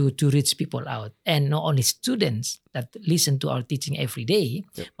to reach people out. And not only students that listen to our teaching every day,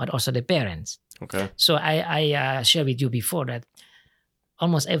 but also the parents. Okay. So I shared with you before that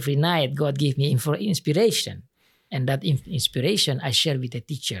almost every night God gave me inspiration. And that inspiration I share with the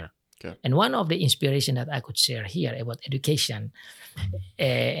teacher. And one of the inspiration that I could share here about education,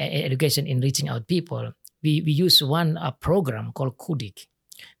 education in reaching out people, we use one program called KUDIK.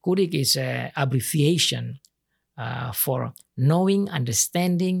 KUDIK is an abbreviation for knowing,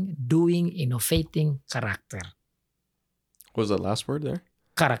 understanding, doing, innovating, character. What was that last word there?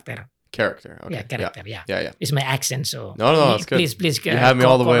 Character. Character. Okay. Yeah, character. Yeah. Yeah. It's my accent, so no, that's good. Please, you have me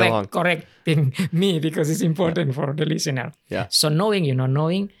all the way along. Correcting me because it's important for the listener. So knowing,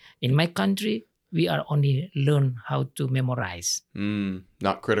 knowing. In my country, we are only learn how to memorize.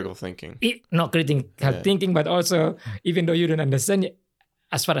 Not critical thinking. Not critical thinking, but also even though you don't understand it,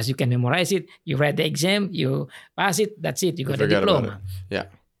 as far as you can memorize it, you write the exam, you pass it, that's it. You got a diploma.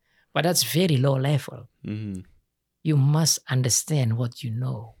 But that's very low level. You must understand what you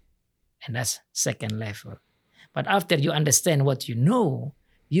know. And that's second level. But after you understand what you know,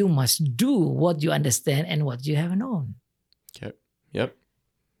 you must do what you understand and what you have known. Yep.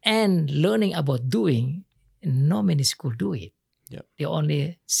 And learning about doing no many school do it. Yep. They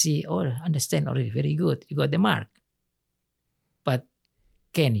only see, understand already, very good, you got the mark. But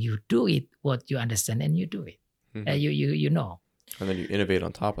can you do it what you understand and you do it? You know. And then you innovate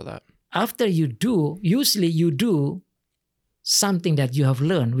on top of that. After you do, usually you do something that you have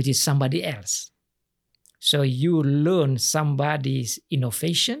learned, which is somebody else. So you learn somebody's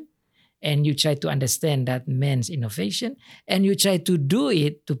innovation and you try to understand that man's innovation and you try to do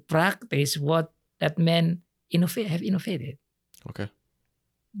it to practice what that man have innovated. Okay.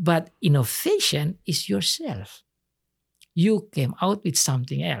 But innovation is yourself. You came out with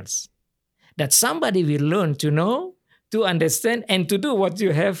something else that somebody will learn to know, to understand, and to do what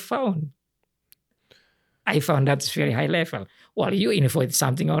you have found. I found that's very high level. Well, you innovated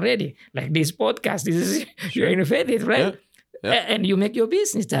something already, like this podcast. This is you innovated, right? Yeah. And you make your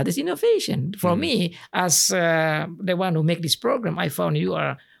business. That is innovation. For me, as the one who make this program, I found you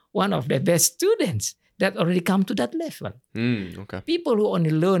are one of the best students that already come to that level. Okay. People who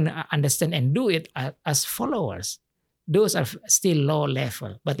only learn, understand, and do it as followers, those are still low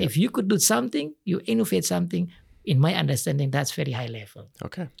level. But if you could do something, you innovate something, in my understanding, that's very high level.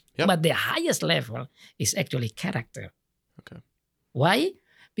 Okay. Yep. But the highest level is actually character. Okay. Why?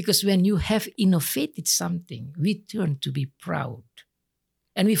 Because when you have innovated something, we turn to be proud.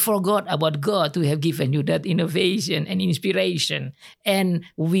 And we forgot about God who have given you that innovation and inspiration and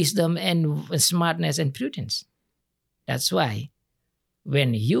wisdom and smartness and prudence. That's why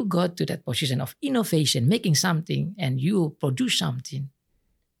when you got to that position of innovation, making something and you produce something,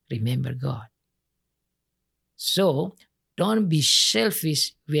 remember God. So don't be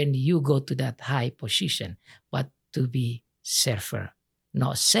selfish when you go to that high position, but to be server.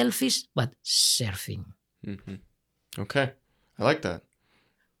 Not selfish, but serving. Okay. I like that.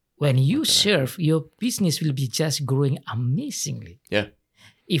 When you serve, your business will be just growing amazingly. Yeah.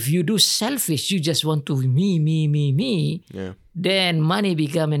 If you do selfish, you just want to me, Yeah. then money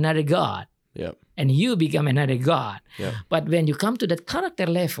become another god. Yeah. And you become another god. Yeah. But when you come to that character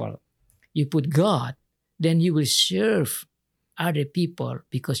level, you put God, then you will serve other people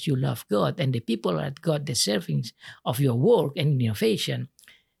because you love God. And the people that got the servings of your work and innovation,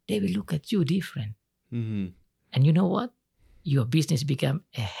 they will look at you different. And you know what? Your business become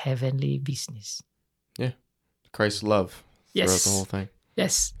a heavenly business. Yeah. Christ's love throughout the whole thing.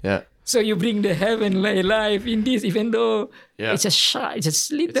 Yes. Yeah. So you bring the heavenly life in this, even though it's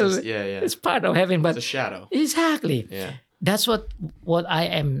a little, it's part of heaven, but it's a shadow. Exactly. Yeah. That's what I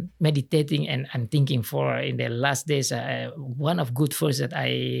am meditating and thinking for in the last days. One of good verse that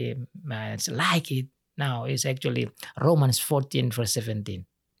I like it now is actually Romans 14 verse 17.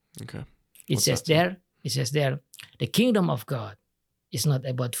 Okay. It says there, the kingdom of God is not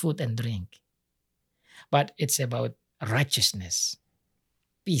about food and drink, but it's about righteousness,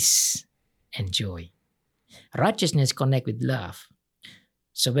 peace, and joy. Righteousness connect with love.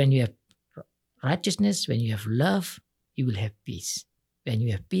 So when you have righteousness, when you have love, you will have peace. When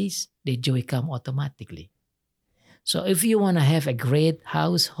you have peace, the joy come automatically. So if you want to have a great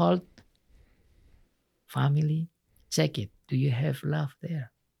household, family, check it. Do you have love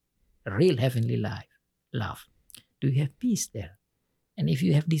there? A real heavenly love. Do you have peace there? And if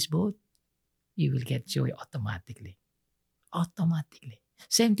you have this both, you will get joy automatically. Automatically.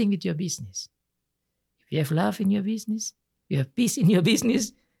 Same thing with your business. If you have love in your business, you have peace in your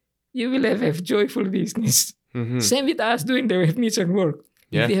business, you will have a joyful business. Same with us doing the mission work.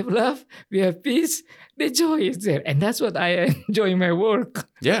 Yeah. If we have love, we have peace, the joy is there. And that's what I enjoy in my work.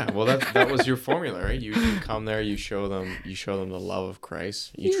 Yeah, well that was your formula, right? You come there, you show them the love of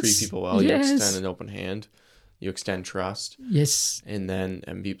Christ. You treat people well, you extend an open hand, you extend trust. Yes. And then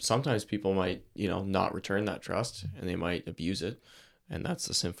sometimes people might, not return that trust and they might abuse it. And that's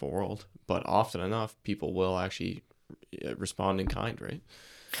the sinful world. But often enough, people will actually respond in kind, right?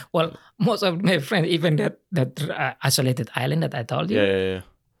 Well, most of my friends, even that isolated island that I told you, Yeah.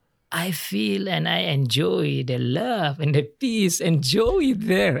 I feel and I enjoy the love and the peace and joy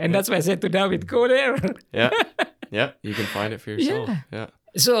there. And that's why I said to David, go there. Yeah, you can find it for yourself. Yeah.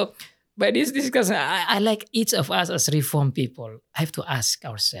 So by this discussion, I like each of us as reformed people, have to ask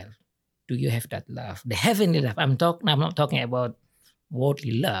ourselves, do you have that love? The heavenly love. I'm not talking about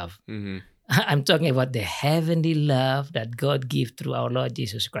worldly love. I'm talking about the heavenly love that God gives through our Lord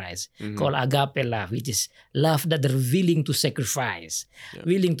Jesus Christ, called agape love, which is love that are willing to sacrifice,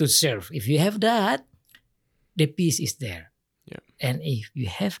 willing to serve. If you have that, the peace is there. Yeah. And if you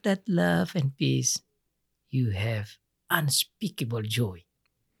have that love and peace, you have unspeakable joy.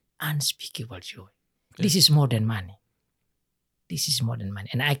 Unspeakable joy. Yeah. This is more than money. This is more than money.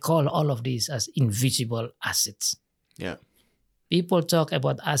 And I call all of these as invisible assets. Yeah. People talk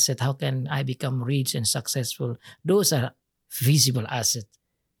about asset. How can I become rich and successful? Those are visible assets.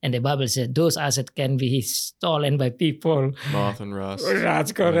 And the Bible said those assets can be stolen by people. Moth and rust.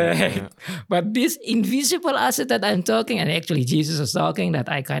 That's correct. Yeah. But this invisible asset that I'm talking, and actually Jesus was talking that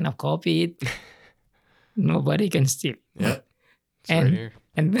I kind of copied, nobody can steal. Yeah. It's And- right here.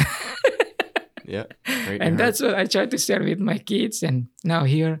 And Yeah. Right and here. that's what I try to share with my kids. And now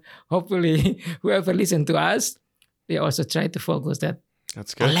here, hopefully, whoever listen to us, they also try to focus that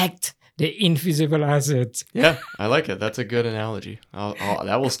That's good. collect the invisible assets. Yeah, I like it. That's a good analogy.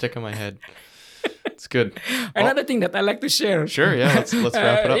 That will stick in my head. It's good. Another thing that I like to share. Sure, yeah. Let's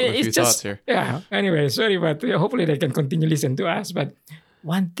wrap it up with a it's few thoughts here. Yeah. Anyway, sorry, but hopefully they can continue listen to us. But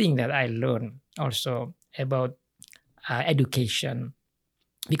one thing that I learned also about education,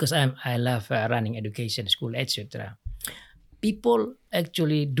 because I love running education, school, etc. People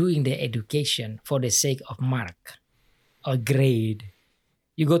actually doing the education for the sake of mark or grade.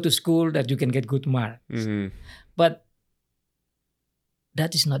 You go to school that you can get good marks, Mm-hmm. but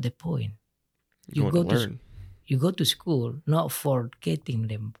that is not the point. You want go to to learn. You go to school not for getting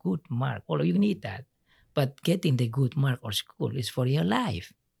the good mark, although you need that, but getting the good mark or school is for your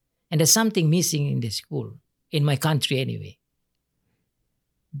life. And there's something missing in the school, in my country anyway.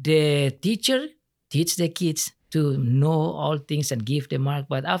 The teacher teach the kids to know all things and give the mark,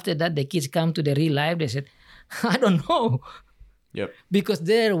 but after that the kids come to the real life, they said, I don't know. Yep. Because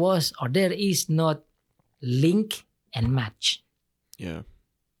there is not link and match. Yeah.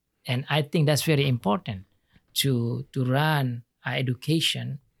 And I think that's very important to run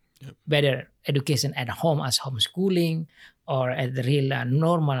education, Yep. whether education at home as homeschooling or at the real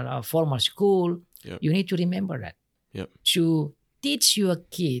normal formal school. Yep. You need to remember that. Yep. To teach your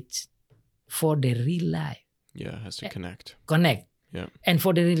kids for the real life, Yeah, it has to connect. connect. Yeah. And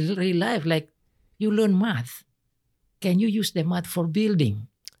for the real life, like you learn math. Can you use the math for building?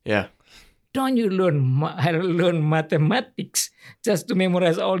 Yeah. Don't you learn mathematics just to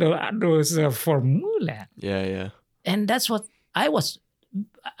memorize all those formula? Yeah, yeah. And that's what I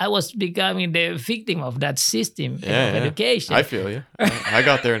was becoming the victim of that system of Yeah, yeah. education. I feel you. I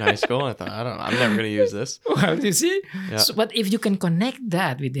got there in high school and I thought, I'm never going to use this. Well, you see? Yeah. So, but if you can connect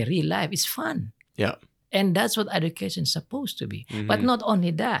that with the real life, it's fun. Yeah. And that's what education is supposed to be. But Mhm. not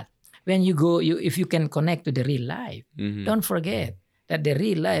only that, when you go, if you can connect to the real life, Mhm. don't forget that the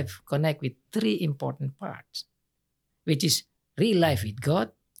real life connect with three important parts, which is real life with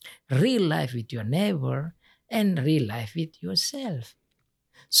God, real life with your neighbor, and real life with yourself.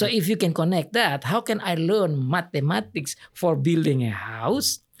 So if you can connect that, how can I learn mathematics for building a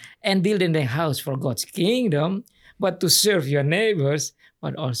house and building a house for God's kingdom, but to serve your neighbors,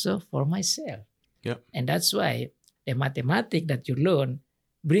 but also for myself? Yep. And that's why the mathematics that you learn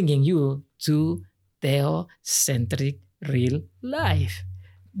bringing you to theocentric real life.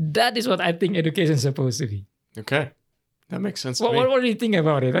 That is what I think education is supposed to be. Okay. That makes sense to What, me. what do you think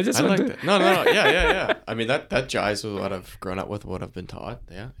about it? I just I want like to. that. No. Yeah. I mean, that jives with what I've grown up with, what I've been taught.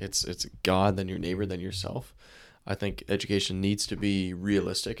 Yeah. It's God, then your neighbor, then yourself. I think education needs to be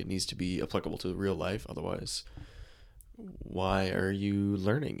realistic. It needs to be applicable to real life. Otherwise, why are you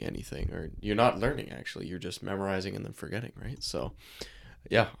learning anything? Or you're not learning, actually. You're just memorizing and then forgetting, right? So,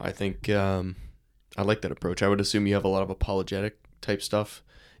 yeah, I think I like that approach. I would assume you have a lot of apologetic type stuff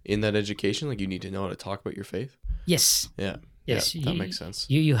in that education. Like you need to know how to talk about your faith. Yes. Yeah. Yes. Yeah, that makes sense.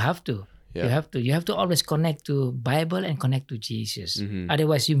 You have to. Yeah. You have to always connect to Bible and connect to Jesus. Mhm.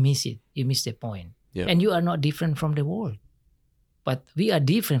 Otherwise, you miss it. You miss the point. Yeah. And you are not different from the world, but we are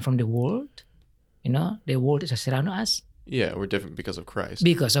different from the world. You know, the world is surrounding us Yeah, we're different because of Christ.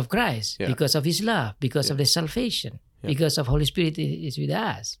 because of Christ, Yeah. because of His love, because Yeah. of the salvation, Yeah. because of Holy Spirit is with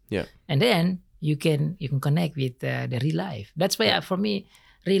us. Yeah. And then you can connect with the real life. That's why for me,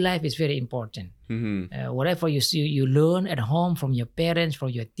 real life is very important. Mm-hmm. Whatever you see, you learn at home from your parents, from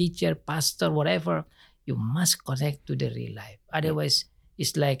your teacher, pastor, whatever, you must connect to the real life. Otherwise,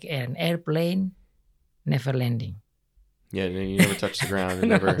 it's like an airplane never landing. Yeah, and you never touch the ground. You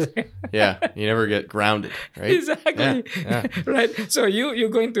never get grounded, right? Exactly. Yeah. Right. So you're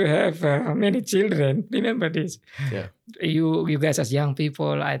going to have many children. Remember this. Yeah. You guys as young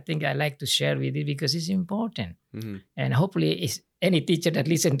people, I think I like to share with you because it's important. Mm-hmm. And hopefully, it's any teacher that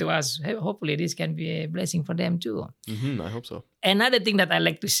listen to us, hopefully this can be a blessing for them too. Mm-hmm. I hope so. Another thing that I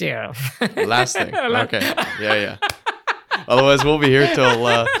like to share. Last thing. Okay. Yeah. Otherwise, we'll be here till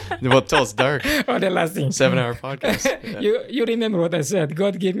it's dark. Oh, the last thing. 7-hour podcast. Yeah. You remember what I said?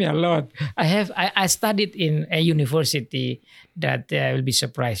 God gave me a lot. I studied in a university that will be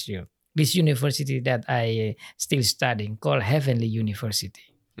surprised you. This university that I still studying called Heavenly University.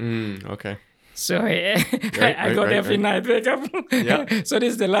 Okay. So I got every night wake up. Yeah. So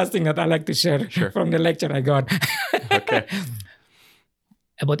this is the last thing that I like to share from the lecture I got. Okay.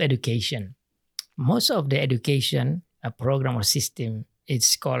 About education. Most of the education program or system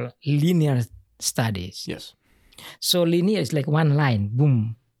is called linear studies. Yes. So linear is like one line,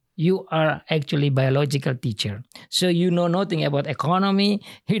 boom. You are actually biological teacher. So you know nothing about economy,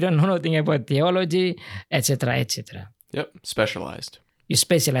 you don't know nothing about theology, etc., etc. Yep. Specialized. You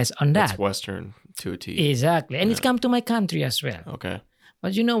specialize on that. That's Western to a T. Exactly. And it's come to my country as well. Okay.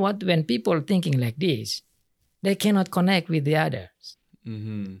 But you know what? When people thinking like this, they cannot connect with the others.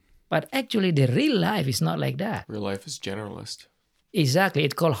 Mm-hmm. But actually, the real life is not like that. Real life is generalist. Exactly.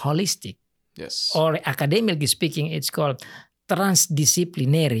 It's called holistic. Yes. Or academically speaking, it's called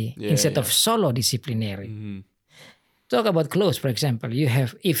transdisciplinary instead of solo disciplinary. Mm-hmm. Talk about clothes, for example.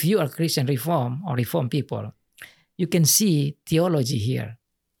 If you are Christian Reform or Reform people, you can see theology here.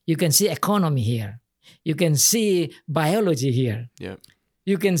 You can see economy here. You can see biology here. Yep.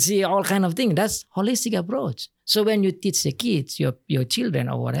 You can see all kind of things. That's holistic approach. So when you teach the kids, your children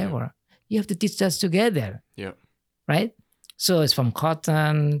or whatever, you have to teach that together. Yep. Right? So it's from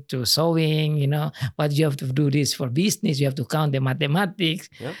cotton to sewing, but you have to do this for business. You have to count the mathematics.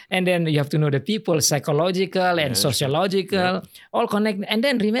 Yep. And then you have to know the people, psychological and sociological, all connect. And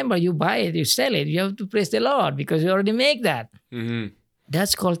then remember, you buy it, you sell it. You have to praise the Lord because you already make that. Mm-hmm.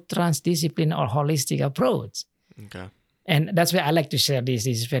 That's called transdiscipline or holistic approach. Okay. And that's why I like to share this.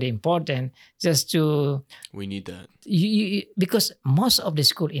 This is very important. Just to... We need that. Because most of the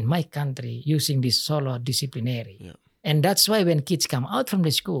school in my country using this solo disciplinary. Yeah. And that's why when kids come out from the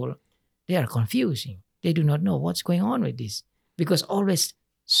school, they are confusing. They do not know what's going on with this. Because always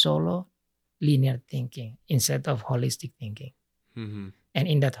solo linear thinking instead of holistic thinking. Mm-hmm. And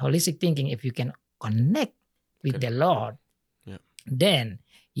in that holistic thinking, if you can connect with the Lord, then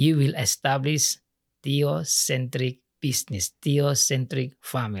you will establish theocentric business, theocentric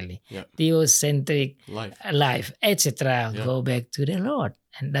family, theocentric life, etc. Go back to the Lord.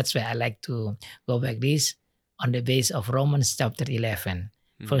 And that's why I like to go back this on the base of Romans chapter 11,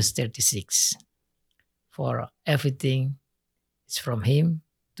 verse 36. For everything is from Him,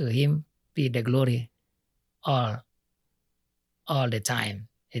 to Him be the glory all the time.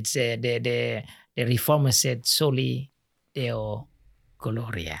 It's the Reformer said, soli Deo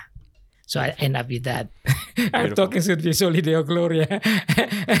Gloria. So I end up with that. I'm talking should be soli Deo Gloria.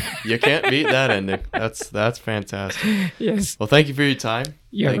 You can't beat that ending. That's fantastic. Yes. Well, thank you for your time.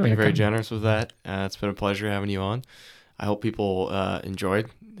 You're You're very welcome. generous with that. It's been a pleasure having you on. I hope people enjoyed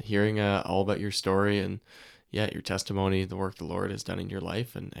hearing all about your story and your testimony, the work the Lord has done in your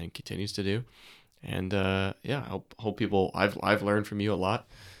life and continues to do. And I hope people. I've learned from you a lot.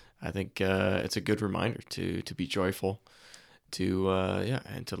 I think it's a good reminder to be joyful,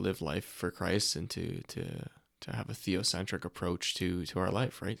 and to live life for Christ and to have a theocentric approach to our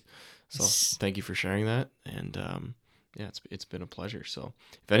life, right? So thank you for sharing that. And it's been a pleasure. So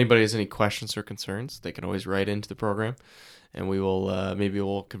if anybody has any questions or concerns, they can always write into the program, and we will maybe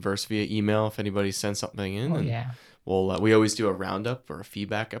we'll converse via email if anybody sends something in. We always do a roundup or a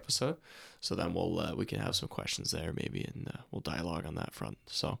feedback episode. So then we can have some questions there maybe, and we'll dialogue on that front.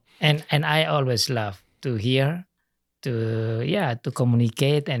 So and I always love to hear, to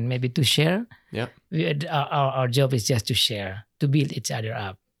communicate and maybe to share. Yeah. Our job is just to share, to build each other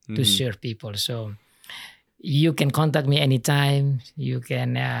up, to serve people. So you can contact me anytime. You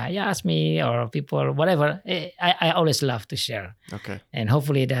can ask me or people, whatever. I always love to share. Okay. And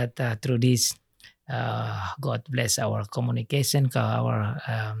hopefully that through this, God bless our communication, our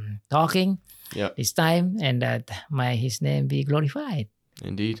talking this time, and that His name be glorified.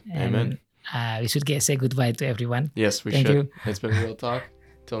 Indeed. And, amen. We should say goodbye to everyone. Yes, we Thank should. You. It's been Real Talk.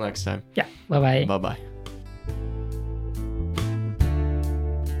 Till next time. Yeah. Bye-bye. Bye-bye.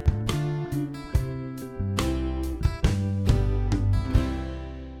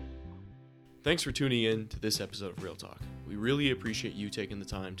 Thanks for tuning in to this episode of Real Talk. We really appreciate you taking the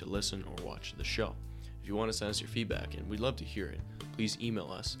time to listen or watch the show. If you want to send us your feedback, and we'd love to hear it, please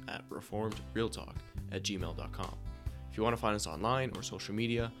email us at reformedrealtalk@gmail.com. If you want to find us online or social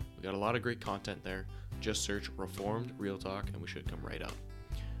media, we got a lot of great content there. Just search Reformed Real Talk and we should come right up.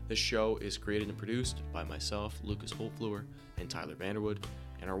 This show is created and produced by myself, Lucas Holtfluer, and Tyler Vanderwood,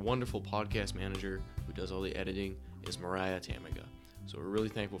 and our wonderful podcast manager who does all the editing is Mariah Tamiga. So we're really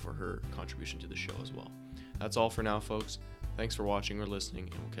thankful for her contribution to the show as well. That's all for now, folks. Thanks for watching or listening,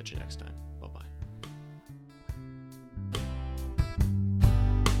 and we'll catch you next time. Bye-bye.